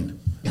rain's been.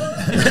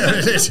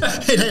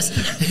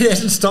 it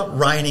hasn't stopped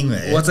raining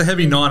there. Well, it's a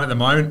heavy 9 at the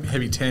moment.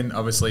 Heavy 10,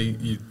 obviously,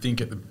 you think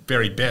at the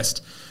very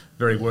best.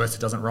 Very worst, it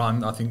doesn't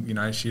run. I think,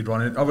 she'd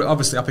run it.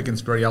 Obviously, up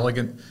against Very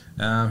Elegant,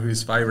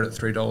 who's favourite at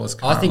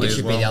 $3 I think it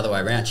should be the other way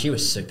around. She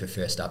was super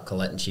first up,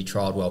 Colette, and she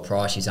trialled well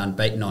priced. She's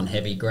unbeaten on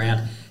heavy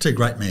ground. Two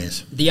great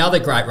mares. The other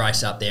great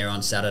race up there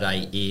on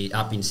Saturday,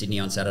 up in Sydney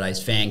on Saturday, is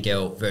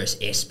Fangirl versus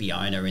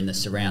Espiona in the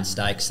Surround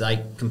Stakes.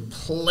 They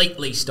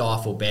completely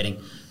stifle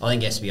betting. I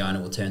think Espiona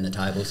will turn the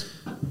tables.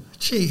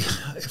 Gee,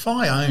 if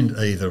I owned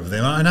either of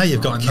them, I know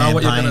you've got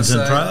campaigns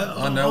and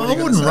I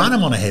wouldn't run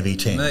them on a heavy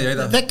 10. Me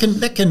either. That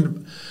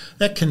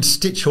can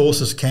stitch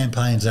horses'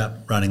 campaigns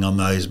up running on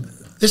those.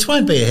 This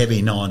won't be a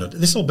heavy 9.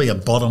 This will be a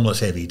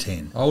bottomless heavy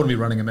 10. I wouldn't be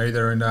running them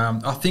either, and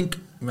I think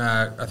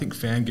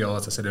Fangirl,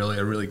 as I said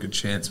earlier, a really good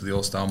chance for the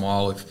All-Star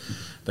Mile if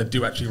they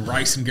do actually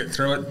race and get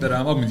through it. But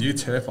I'm with you,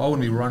 Turf. I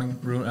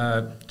wouldn't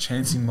be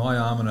chancing my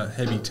arm on a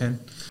heavy 10.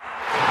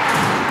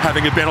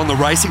 Having a bet on the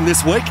racing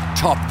this week?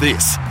 Top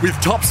this. With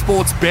Top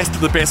Sport's Best of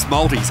the Best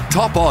multis,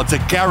 top odds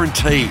are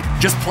guaranteed.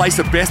 Just place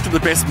a Best of the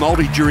Best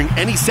multi during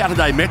any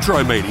Saturday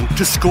Metro meeting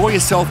to score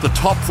yourself the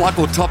top fluck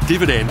or top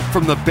dividend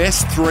from the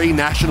best 3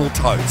 national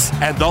totes.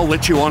 And they'll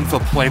let you on for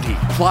plenty.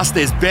 Plus,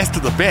 there's Best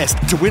of the Best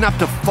to win up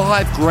to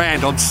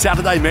 $5,000 on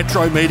Saturday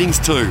Metro meetings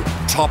too.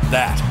 Top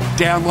that.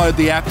 Download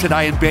the app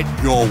today and bet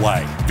your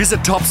way.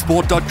 Visit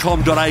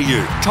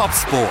topsport.com.au. Top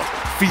Sport.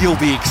 Feel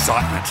the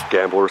excitement.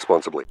 Gamble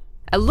responsibly.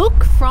 A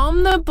look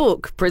from the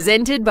book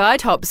presented by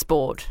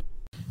TopSport.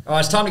 All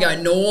right, it's time to go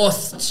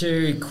north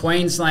to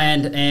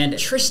Queensland and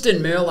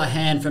Tristan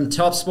Merlehan from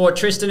TopSport.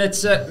 Tristan,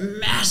 it's a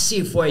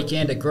massive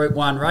weekend at Group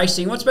 1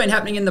 racing. What's been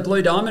happening in the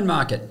Blue Diamond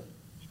market?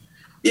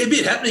 Yeah, a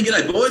bit happening.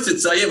 G'day, boys.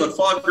 It's we've got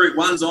 5 Group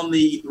 1s on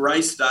the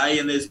race day,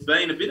 and there's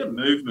been a bit of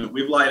movement.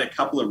 We've laid a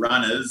couple of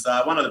runners.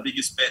 One of the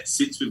biggest bets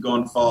since we've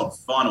gone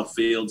Final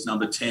Fields,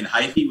 number 10,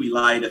 Hafey. We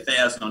laid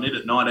 1,000 on it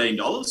at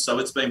 $19, so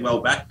it's been well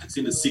back. It's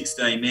into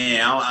 16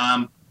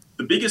 now.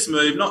 The biggest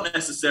move, not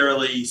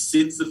necessarily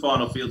since the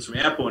Final Fields from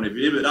our point of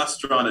view, but us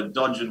trying to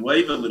dodge and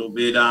weave a little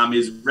bit,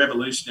 is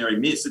Revolutionary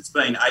Miss. It's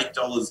been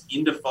 $8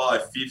 into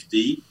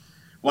 $5.50.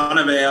 One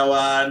of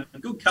our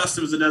good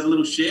customers that does a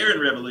little share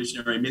in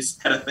Revolutionary Miss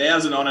had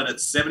 1,000 on it at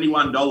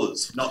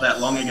 $71 not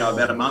that long ago,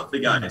 about a month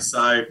ago.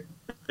 So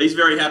he's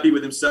very happy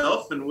with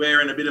himself, and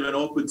we're in a bit of an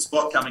awkward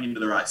spot coming into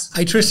the race.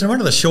 Hey, Tristan, one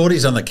of the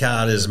shorties on the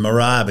card is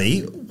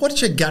Marabi.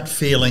 What's your gut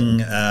feeling,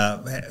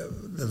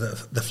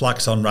 the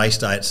flux on race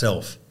day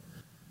itself?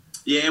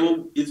 Yeah,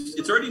 well,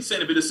 it's already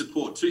seen a bit of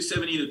support,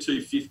 270 to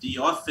 250.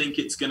 I think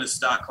it's going to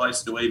start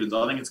close to evens.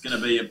 I think it's going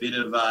to be a bit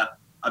of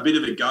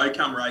a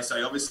go-come race.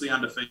 Obviously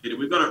undefeated.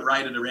 We've got it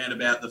rated around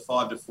about the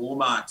 5 to 4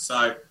 mark.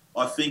 So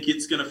I think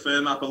it's going to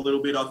firm up a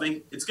little bit. I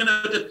think it's going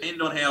to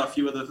depend on how a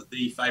few of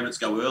the favourites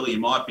go early,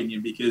 in my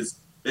opinion, because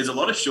there's a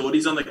lot of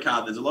shorties on the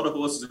card. There's a lot of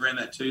horses around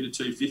that 2 to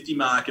 250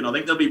 mark, and I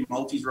think there'll be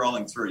multis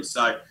rolling through.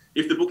 So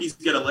if the bookies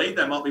get a lead,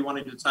 they might be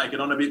wanting to take it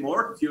on a bit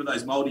more. If a few of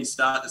those multis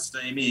start to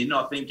steam in,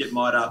 I think it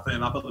might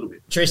firm up a little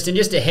bit. Tristan,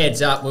 just a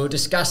heads up, we were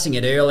discussing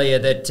it earlier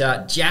that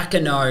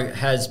Jacquinot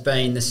has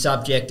been the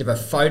subject of a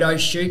photo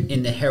shoot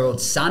in the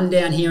Herald Sun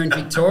down here in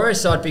Victoria,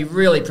 so I'd be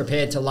really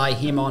prepared to lay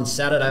him on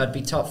Saturday. I'd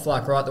be top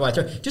fluck right the way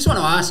through. Just want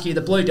to ask you,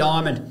 the Blue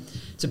Diamond,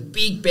 it's a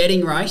big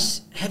betting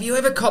race. Have you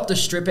ever copped a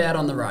strip out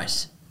on the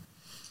race?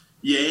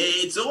 Yeah,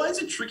 it's always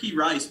a tricky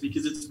race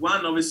because it's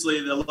one,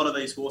 obviously, a lot of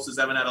these horses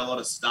haven't had a lot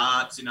of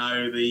starts. You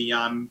know,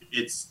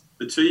 it's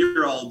the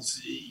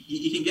 2-year-olds.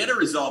 You can get a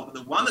result, but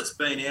the one that's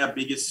been our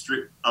biggest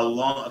strip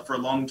for a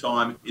long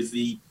time is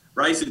the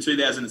race in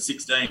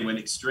 2016 when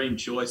Extreme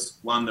Choice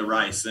won the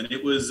race. And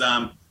it was,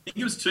 I think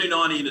it was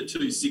 290 to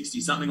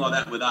 260, something like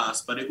that with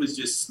us, but it was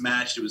just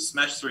smashed. It was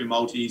smashed through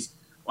multis.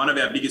 One of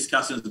our biggest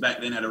customers back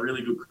then had a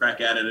really good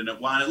crack at it and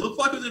it won. It looked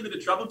like it was in a bit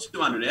of trouble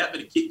 200 out,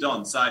 but it kicked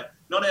on. So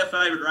not our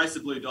favourite race, the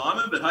Blue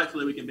Diamond, but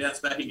hopefully we can bounce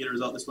back and get a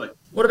result this week.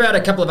 What about a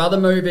couple of other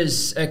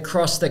movers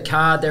across the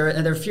card? Are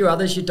there a few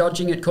others you're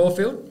dodging at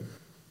Caulfield?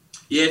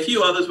 Yeah, a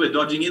few others we're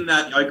dodging in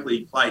that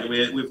Oakley plate.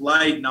 We've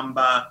laid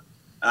number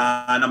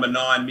 9,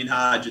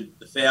 Minhaj, at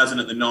 1,000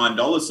 at the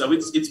 $9. So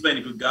it's been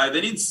a good go.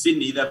 Then in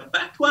Sydney, they've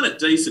backed one at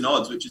decent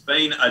odds, which has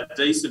been a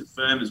decent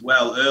firm as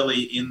well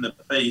early in the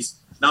piece.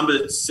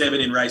 Number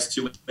 7 in race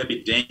 2,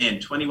 Epic Dan,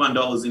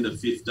 $21 into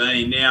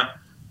 15. Now,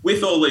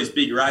 with all these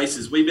big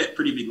races, we bet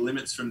pretty big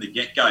limits from the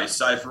get-go.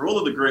 So for all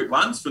of the Group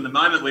 1s, from the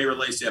moment we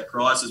release our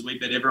prices, we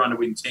bet everyone to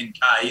win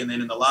 10K. And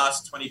then in the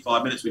last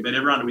 25 minutes, we bet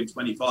everyone to win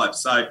 25.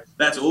 So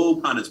that's all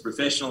punters,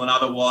 professional and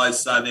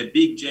otherwise. So they're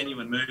big,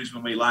 genuine moves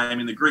when we lay them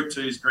in the Group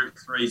 2s, Group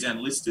 3s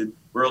and listed.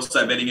 We're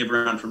also betting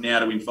everyone from now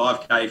to win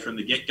 5K from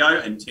the get-go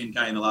and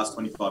 10K in the last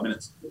 25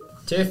 minutes.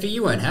 Turfy,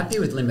 you weren't happy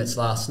with limits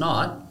last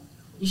night.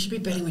 You should be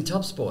betting with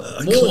Top Sport.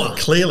 More.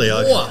 Clearly,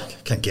 I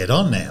can get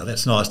on now.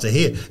 That's nice to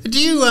hear.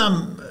 Do you,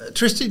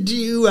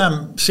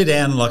 Tristan, sit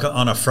down like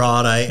on a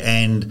Friday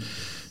and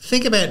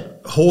think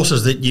about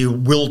horses that you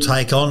will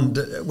take on,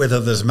 whether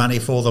there's money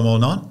for them or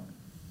not?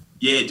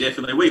 Yeah,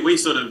 definitely. We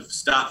sort of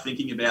start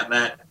thinking about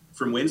that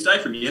from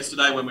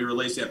yesterday when we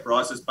release our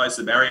prices post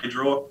the barrier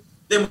draw.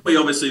 Then we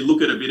obviously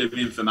look at a bit of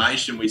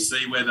information. We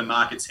see where the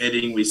market's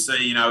heading. We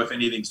see, if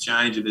anything's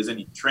changed, if there's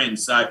any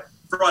trends. So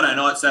Friday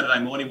night, Saturday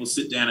morning, we'll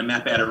sit down and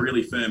map out a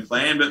really firm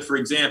plan. But, for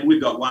example,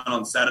 we've got one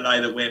on Saturday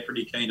that we're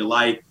pretty keen to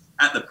lay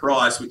at the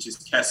price, which is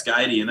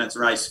Cascadia, and that's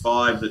race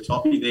 5, the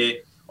toppy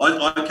there.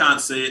 I can't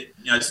see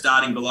it,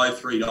 starting below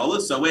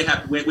 $3. So we're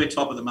happy, we're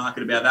top of the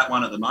market about that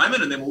one at the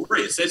moment, and then we'll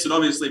reassess it.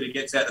 Obviously, if it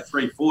gets out to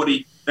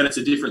 $3.40, then it's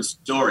a different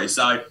story.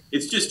 So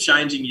it's just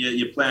changing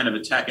your plan of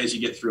attack as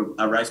you get through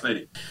a race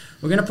meeting.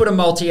 We're going to put a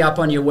multi up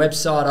on your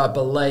website, I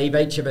believe.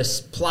 Each of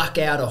us pluck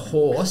out a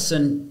horse.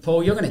 And,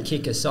 Paul, you're going to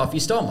kick us off. You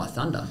stole my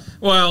thunder.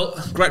 Well,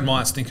 great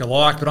minds think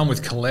alike, but I'm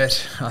with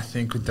Colette. I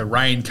think with the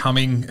rain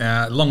coming,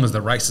 as long as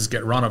the races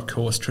get run, of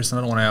course, Tristan,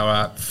 I don't want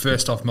our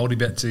first off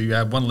multi-bet to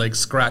have one leg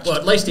scratched. Well,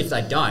 at least if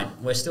they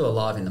don't, we're still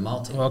alive in the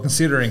multi. Well,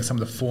 considering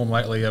some of the form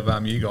lately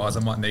of you guys,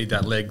 I might need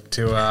that leg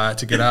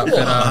to get up.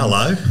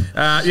 Hello.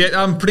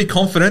 Yeah, I'm pretty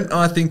confident.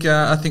 I think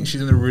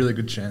she's in a really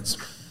good chance.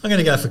 I'm going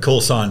to go for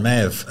Call Sign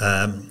Mav.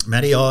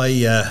 Matty,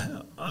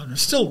 I'm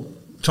still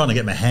trying to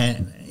get my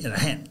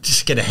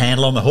just get a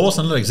handle on the horse.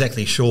 I'm not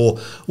exactly sure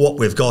what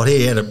we've got here.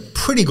 He had a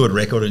pretty good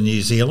record in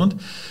New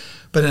Zealand.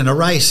 But in a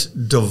race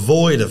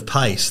devoid of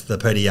pace, the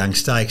Peter Young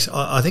Stakes,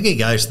 I think he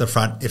goes to the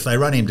front. If they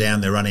run him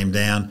down, they run him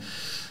down.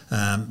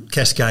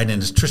 Cascade,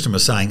 and as Tristan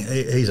was saying,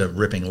 he's a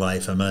ripping lay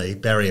for me.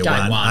 Barrier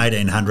 1,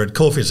 1800.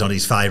 Caulfield's on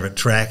his favourite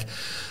track.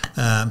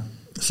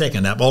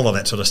 Second up, all of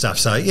that sort of stuff.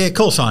 So, yeah,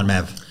 Call Sign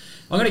Mav.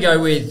 I'm going to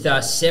go with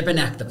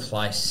Sebenak, the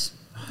place.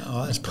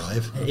 Oh, that's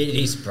brave. It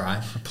is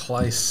brave. A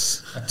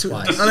place. I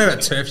don't know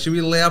about turf. Should we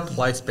allow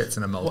place bets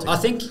in a multi? Well, I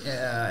think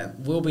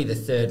we'll be the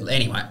third.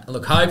 Anyway,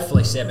 look,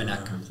 hopefully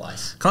Sebenak can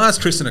place. Can I ask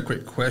Tristan a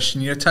quick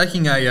question?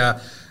 Taking a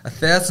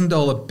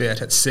 $1,000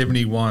 bet at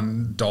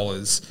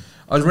 $71.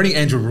 I was reading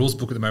Andrew Rule's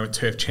book at the moment,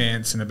 Turf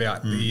Chance, and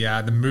about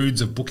the moods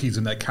of bookies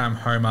when they come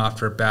home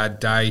after a bad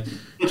day.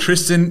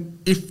 Tristan,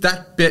 if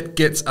that bet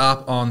gets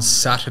up on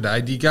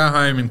Saturday, do you go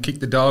home and kick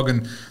the dog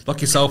and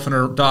lock yourself in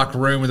a dark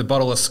room with a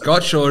bottle of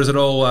scotch, or is it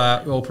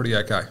all pretty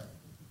okay?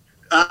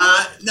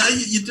 No,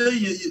 you do.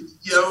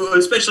 You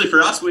especially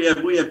for us, we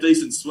have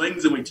decent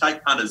swings and we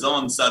take punters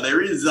on. So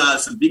there is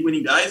some big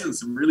winning days and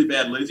some really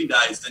bad losing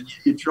days, and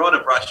you try to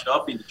brush it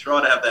off and you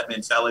try to have that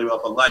mentality of,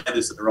 I'll lay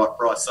this at the right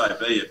price, so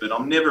be it. But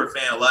I'm never a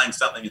fan of laying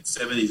something at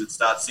 70s that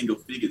starts single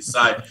figures.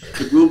 So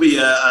it will be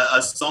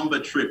a somber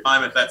trip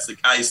home if that's the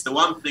case. The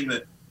one thing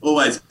that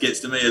always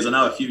gets to me, as I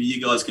know a few of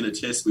you guys can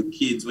attest with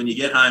kids, when you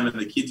get home and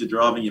the kids are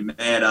driving you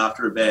mad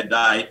after a bad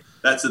day,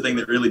 that's the thing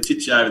that really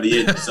tips you over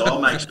the edge. So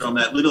I'll make sure I'm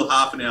that little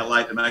half an hour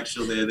late to make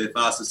sure they're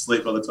fast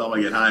asleep by the time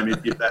I get home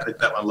if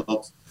that one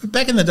lobs.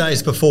 Back in the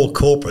days before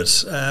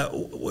corporates,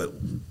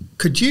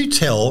 could you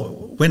tell,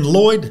 when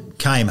Lloyd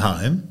came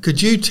home,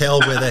 could you tell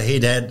whether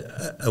he'd had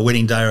a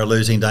winning day or a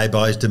losing day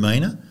by his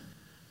demeanour?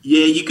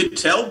 Yeah, you could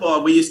tell by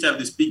we used to have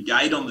this big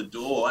gate on the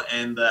door,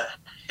 and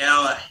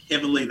how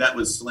heavily that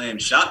was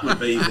slammed shut would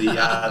be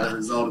the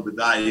result of the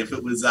day. If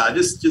it was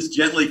just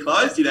gently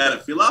closed, you'd have to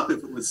fill up.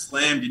 If it was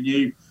slammed, you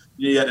knew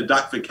you had to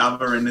duck for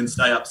cover and then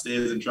stay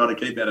upstairs and try to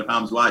keep out of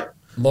harm's way.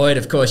 Lloyd,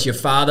 of course, your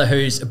father,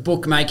 who's a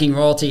bookmaking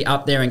royalty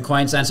up there in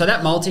Queensland. So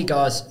that multi,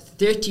 guys,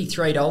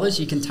 $33.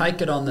 You can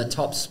take it on the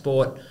Top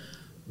Sport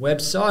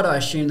website. I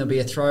assume there'll be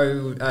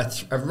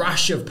a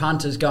rush of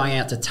punters going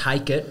out to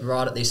take it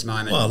right at this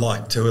moment. Well, I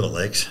like two of the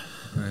legs.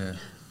 Yeah.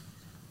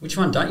 Which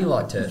one don't you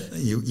like, Turf?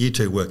 You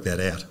two work that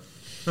out.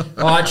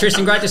 All right,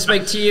 Tristan, great to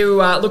speak to you.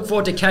 Look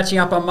forward to catching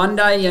up on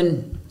Monday,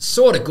 and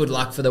sort of good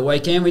luck for the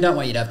weekend. We don't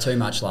want you to have too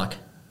much luck.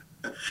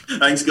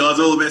 Thanks, guys.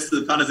 All the best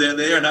to the punters out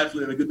there, and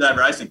hopefully have a good day of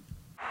racing.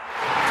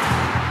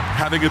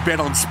 Having a bet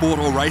on sport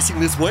or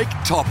racing this week?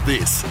 Top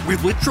this.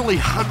 With literally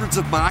hundreds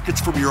of markets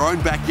from your own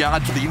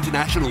backyard to the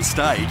international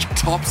stage,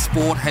 Top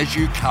Sport has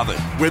you covered.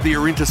 Whether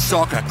you're into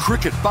soccer,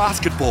 cricket,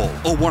 basketball,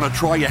 or want to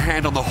try your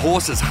hand on the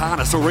horses,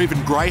 harness, or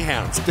even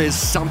greyhounds, there's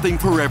something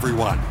for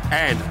everyone.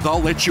 And they'll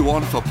let you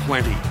on for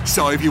plenty.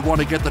 So if you want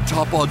to get the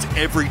top odds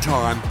every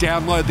time,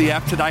 download the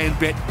app today and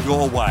bet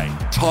your way.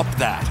 Top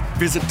that.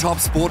 Visit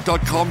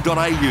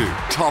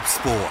topsport.com.au. Top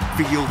Sport.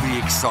 Feel the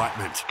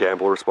excitement.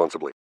 Gamble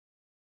responsibly.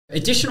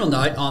 Additional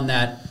note on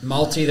that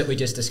multi that we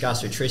just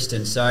discussed with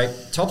Tristan. So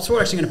Top Sport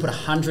are actually going to put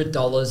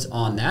 $100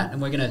 on that,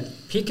 and we're going to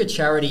pick a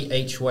charity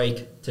each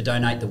week to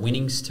donate the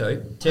winnings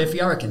to. Turfy,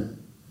 I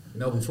reckon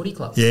Melbourne Footy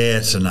Club. Yeah,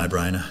 it's a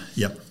no-brainer.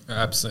 Yep.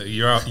 Absolutely.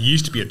 You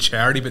used to be a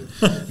charity, but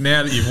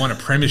now that you've won a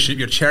premiership,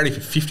 you're a charity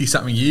for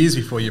 50-something years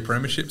before your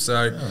premiership.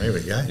 So here we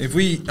go. If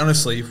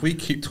we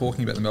keep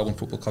talking about the Melbourne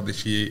Football Club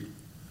this year,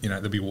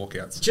 there'll be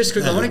walkouts. Just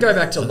quickly, I want to go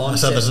back to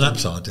Launceston. So there's an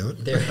upside to it.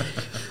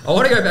 I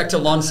want to go back to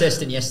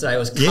Launceston yesterday. It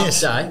was Cup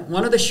Day.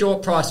 One of the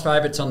short price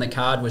favourites on the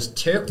card was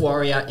Turk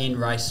Warrior in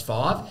race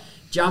 5.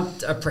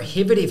 Jumped a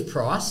prohibitive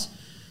price.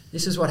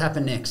 This is what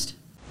happened next.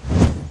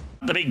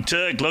 The Big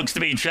Turk looks to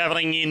be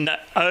travelling in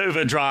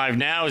overdrive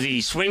now as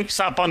he swings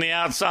up on the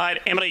outside.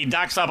 Emily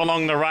ducks up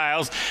along the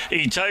rails.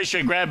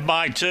 Etosha grabbed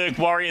by Turk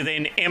Warrior,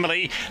 then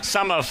Emily.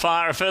 Summer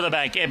Fire further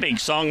back, Epic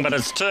Song, but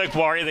it's Turk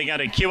Warrior. They're going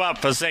to queue up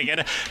for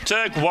second.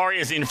 Turk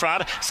Warrior's in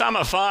front.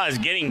 Summer Fire's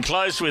getting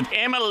close with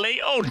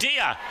Emily. Oh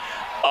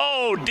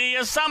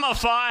dear, Summer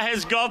Fire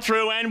has got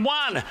through and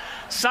won.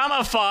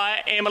 Summer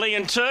Fire, Emily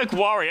and Turk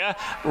Warrior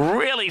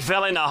really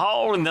fell in a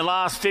hole in the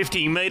last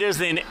 50 metres.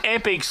 Then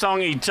Epic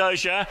Song,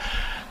 Etosha,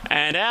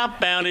 and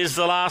outbound is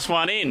the last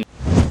one in.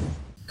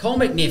 Cole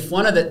McNiff,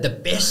 one of the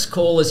best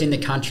callers in the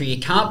country.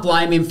 You can't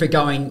blame him for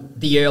going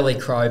the early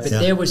crow, but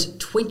there was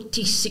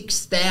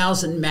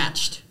 26,000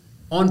 matched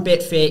on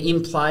Betfair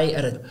in play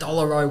at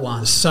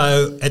 $1.01.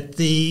 So at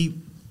the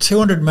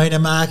 200-metre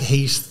mark,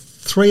 he's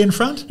 3 in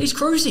front? He's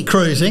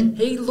cruising.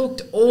 He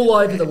looked all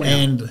over the winner.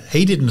 And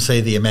he didn't see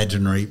the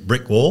imaginary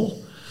brick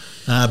wall,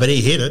 but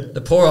he hit it.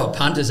 The poor old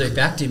punters who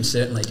backed him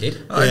certainly did.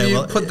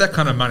 You put that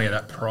kind of money at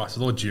that price,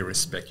 with all due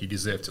respect, you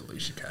deserve to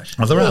lose your cash.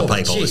 Well, there are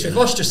people. Jeez, we've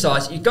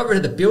ostracised. You got rid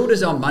of the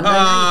builders on Monday,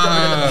 now you've got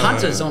rid of the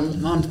punters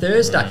on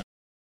Thursday.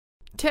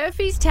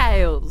 Turfy's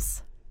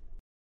Tales.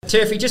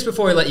 Turfy, just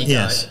before we let you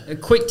go, a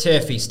quick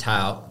Turfy's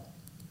tale.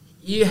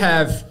 You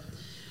have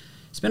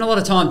spent a lot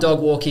of time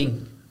dog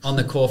walking on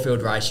the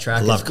Caulfield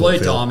racetrack. Love it's Blue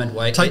Caulfield. Diamond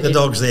Week. Take the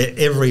dogs there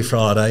every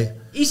Friday.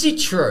 Is it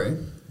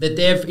true that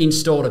they've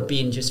installed a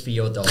bin just for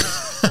your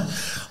dogs?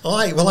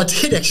 I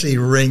did actually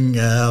ring,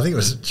 I think it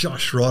was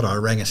Josh Rod I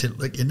rang and said,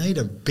 look, you need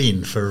a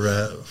bin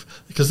for,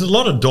 because a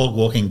lot of dog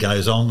walking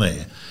goes on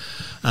there.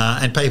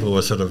 And people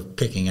were sort of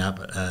picking up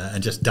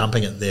and just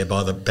dumping it there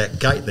by the back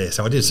gate there.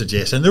 So I did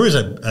suggest, and there is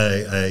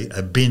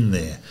a bin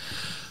there.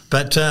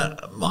 But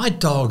my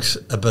dogs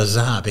are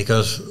bizarre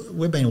because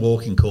we've been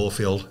walking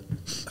Caulfield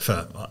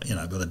for,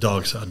 with the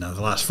dogs,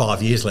 the last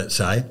 5 years, let's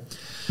say.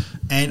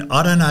 And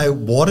I don't know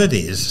what it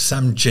is,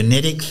 some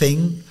genetic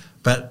thing,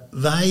 but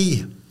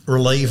they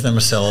relieve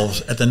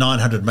themselves at the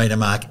 900-metre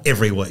mark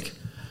every week.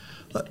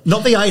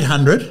 Not the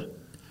 800,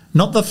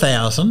 not the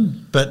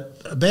 1,000,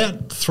 but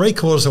about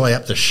 3/4 of the way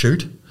up the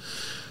chute.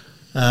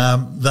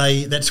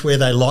 That's where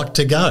they like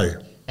to go.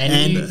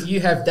 And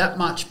you have that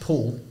much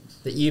pull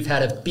that you've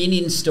had a bin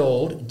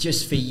installed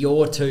just for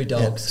your two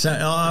dogs. Yeah.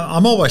 So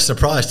I'm always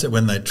surprised that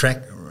when the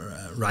track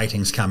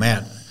ratings come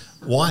out,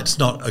 why it's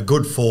not a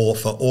good 4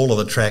 for all of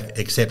the track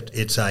except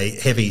it's a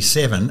heavy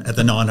 7 at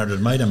the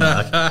 900-metre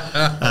mark.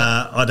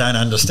 I don't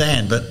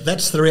understand, but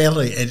that's the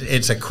reality.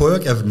 It's a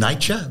quirk of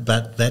nature,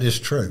 but that is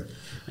true.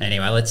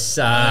 Anyway, let's...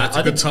 it's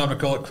a good time to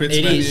call it quits,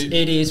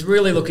 It is.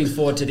 Really looking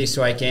forward to this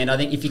weekend. I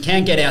think if you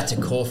can get out to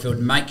Caulfield,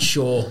 make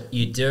sure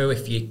you do.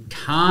 If you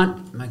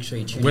can't, make sure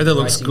you tune in. Weather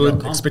looks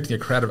good. Expecting a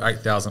crowd of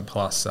 8,000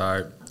 plus,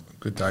 so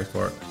good day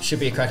for it. Should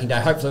be a cracking day.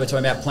 Hopefully we're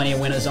talking about plenty of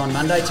winners on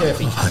Monday,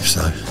 Turfy. I hope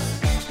so.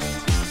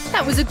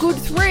 That was a good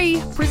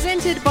 3,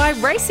 presented by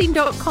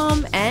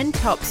Racing.com and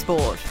Top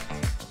Sport.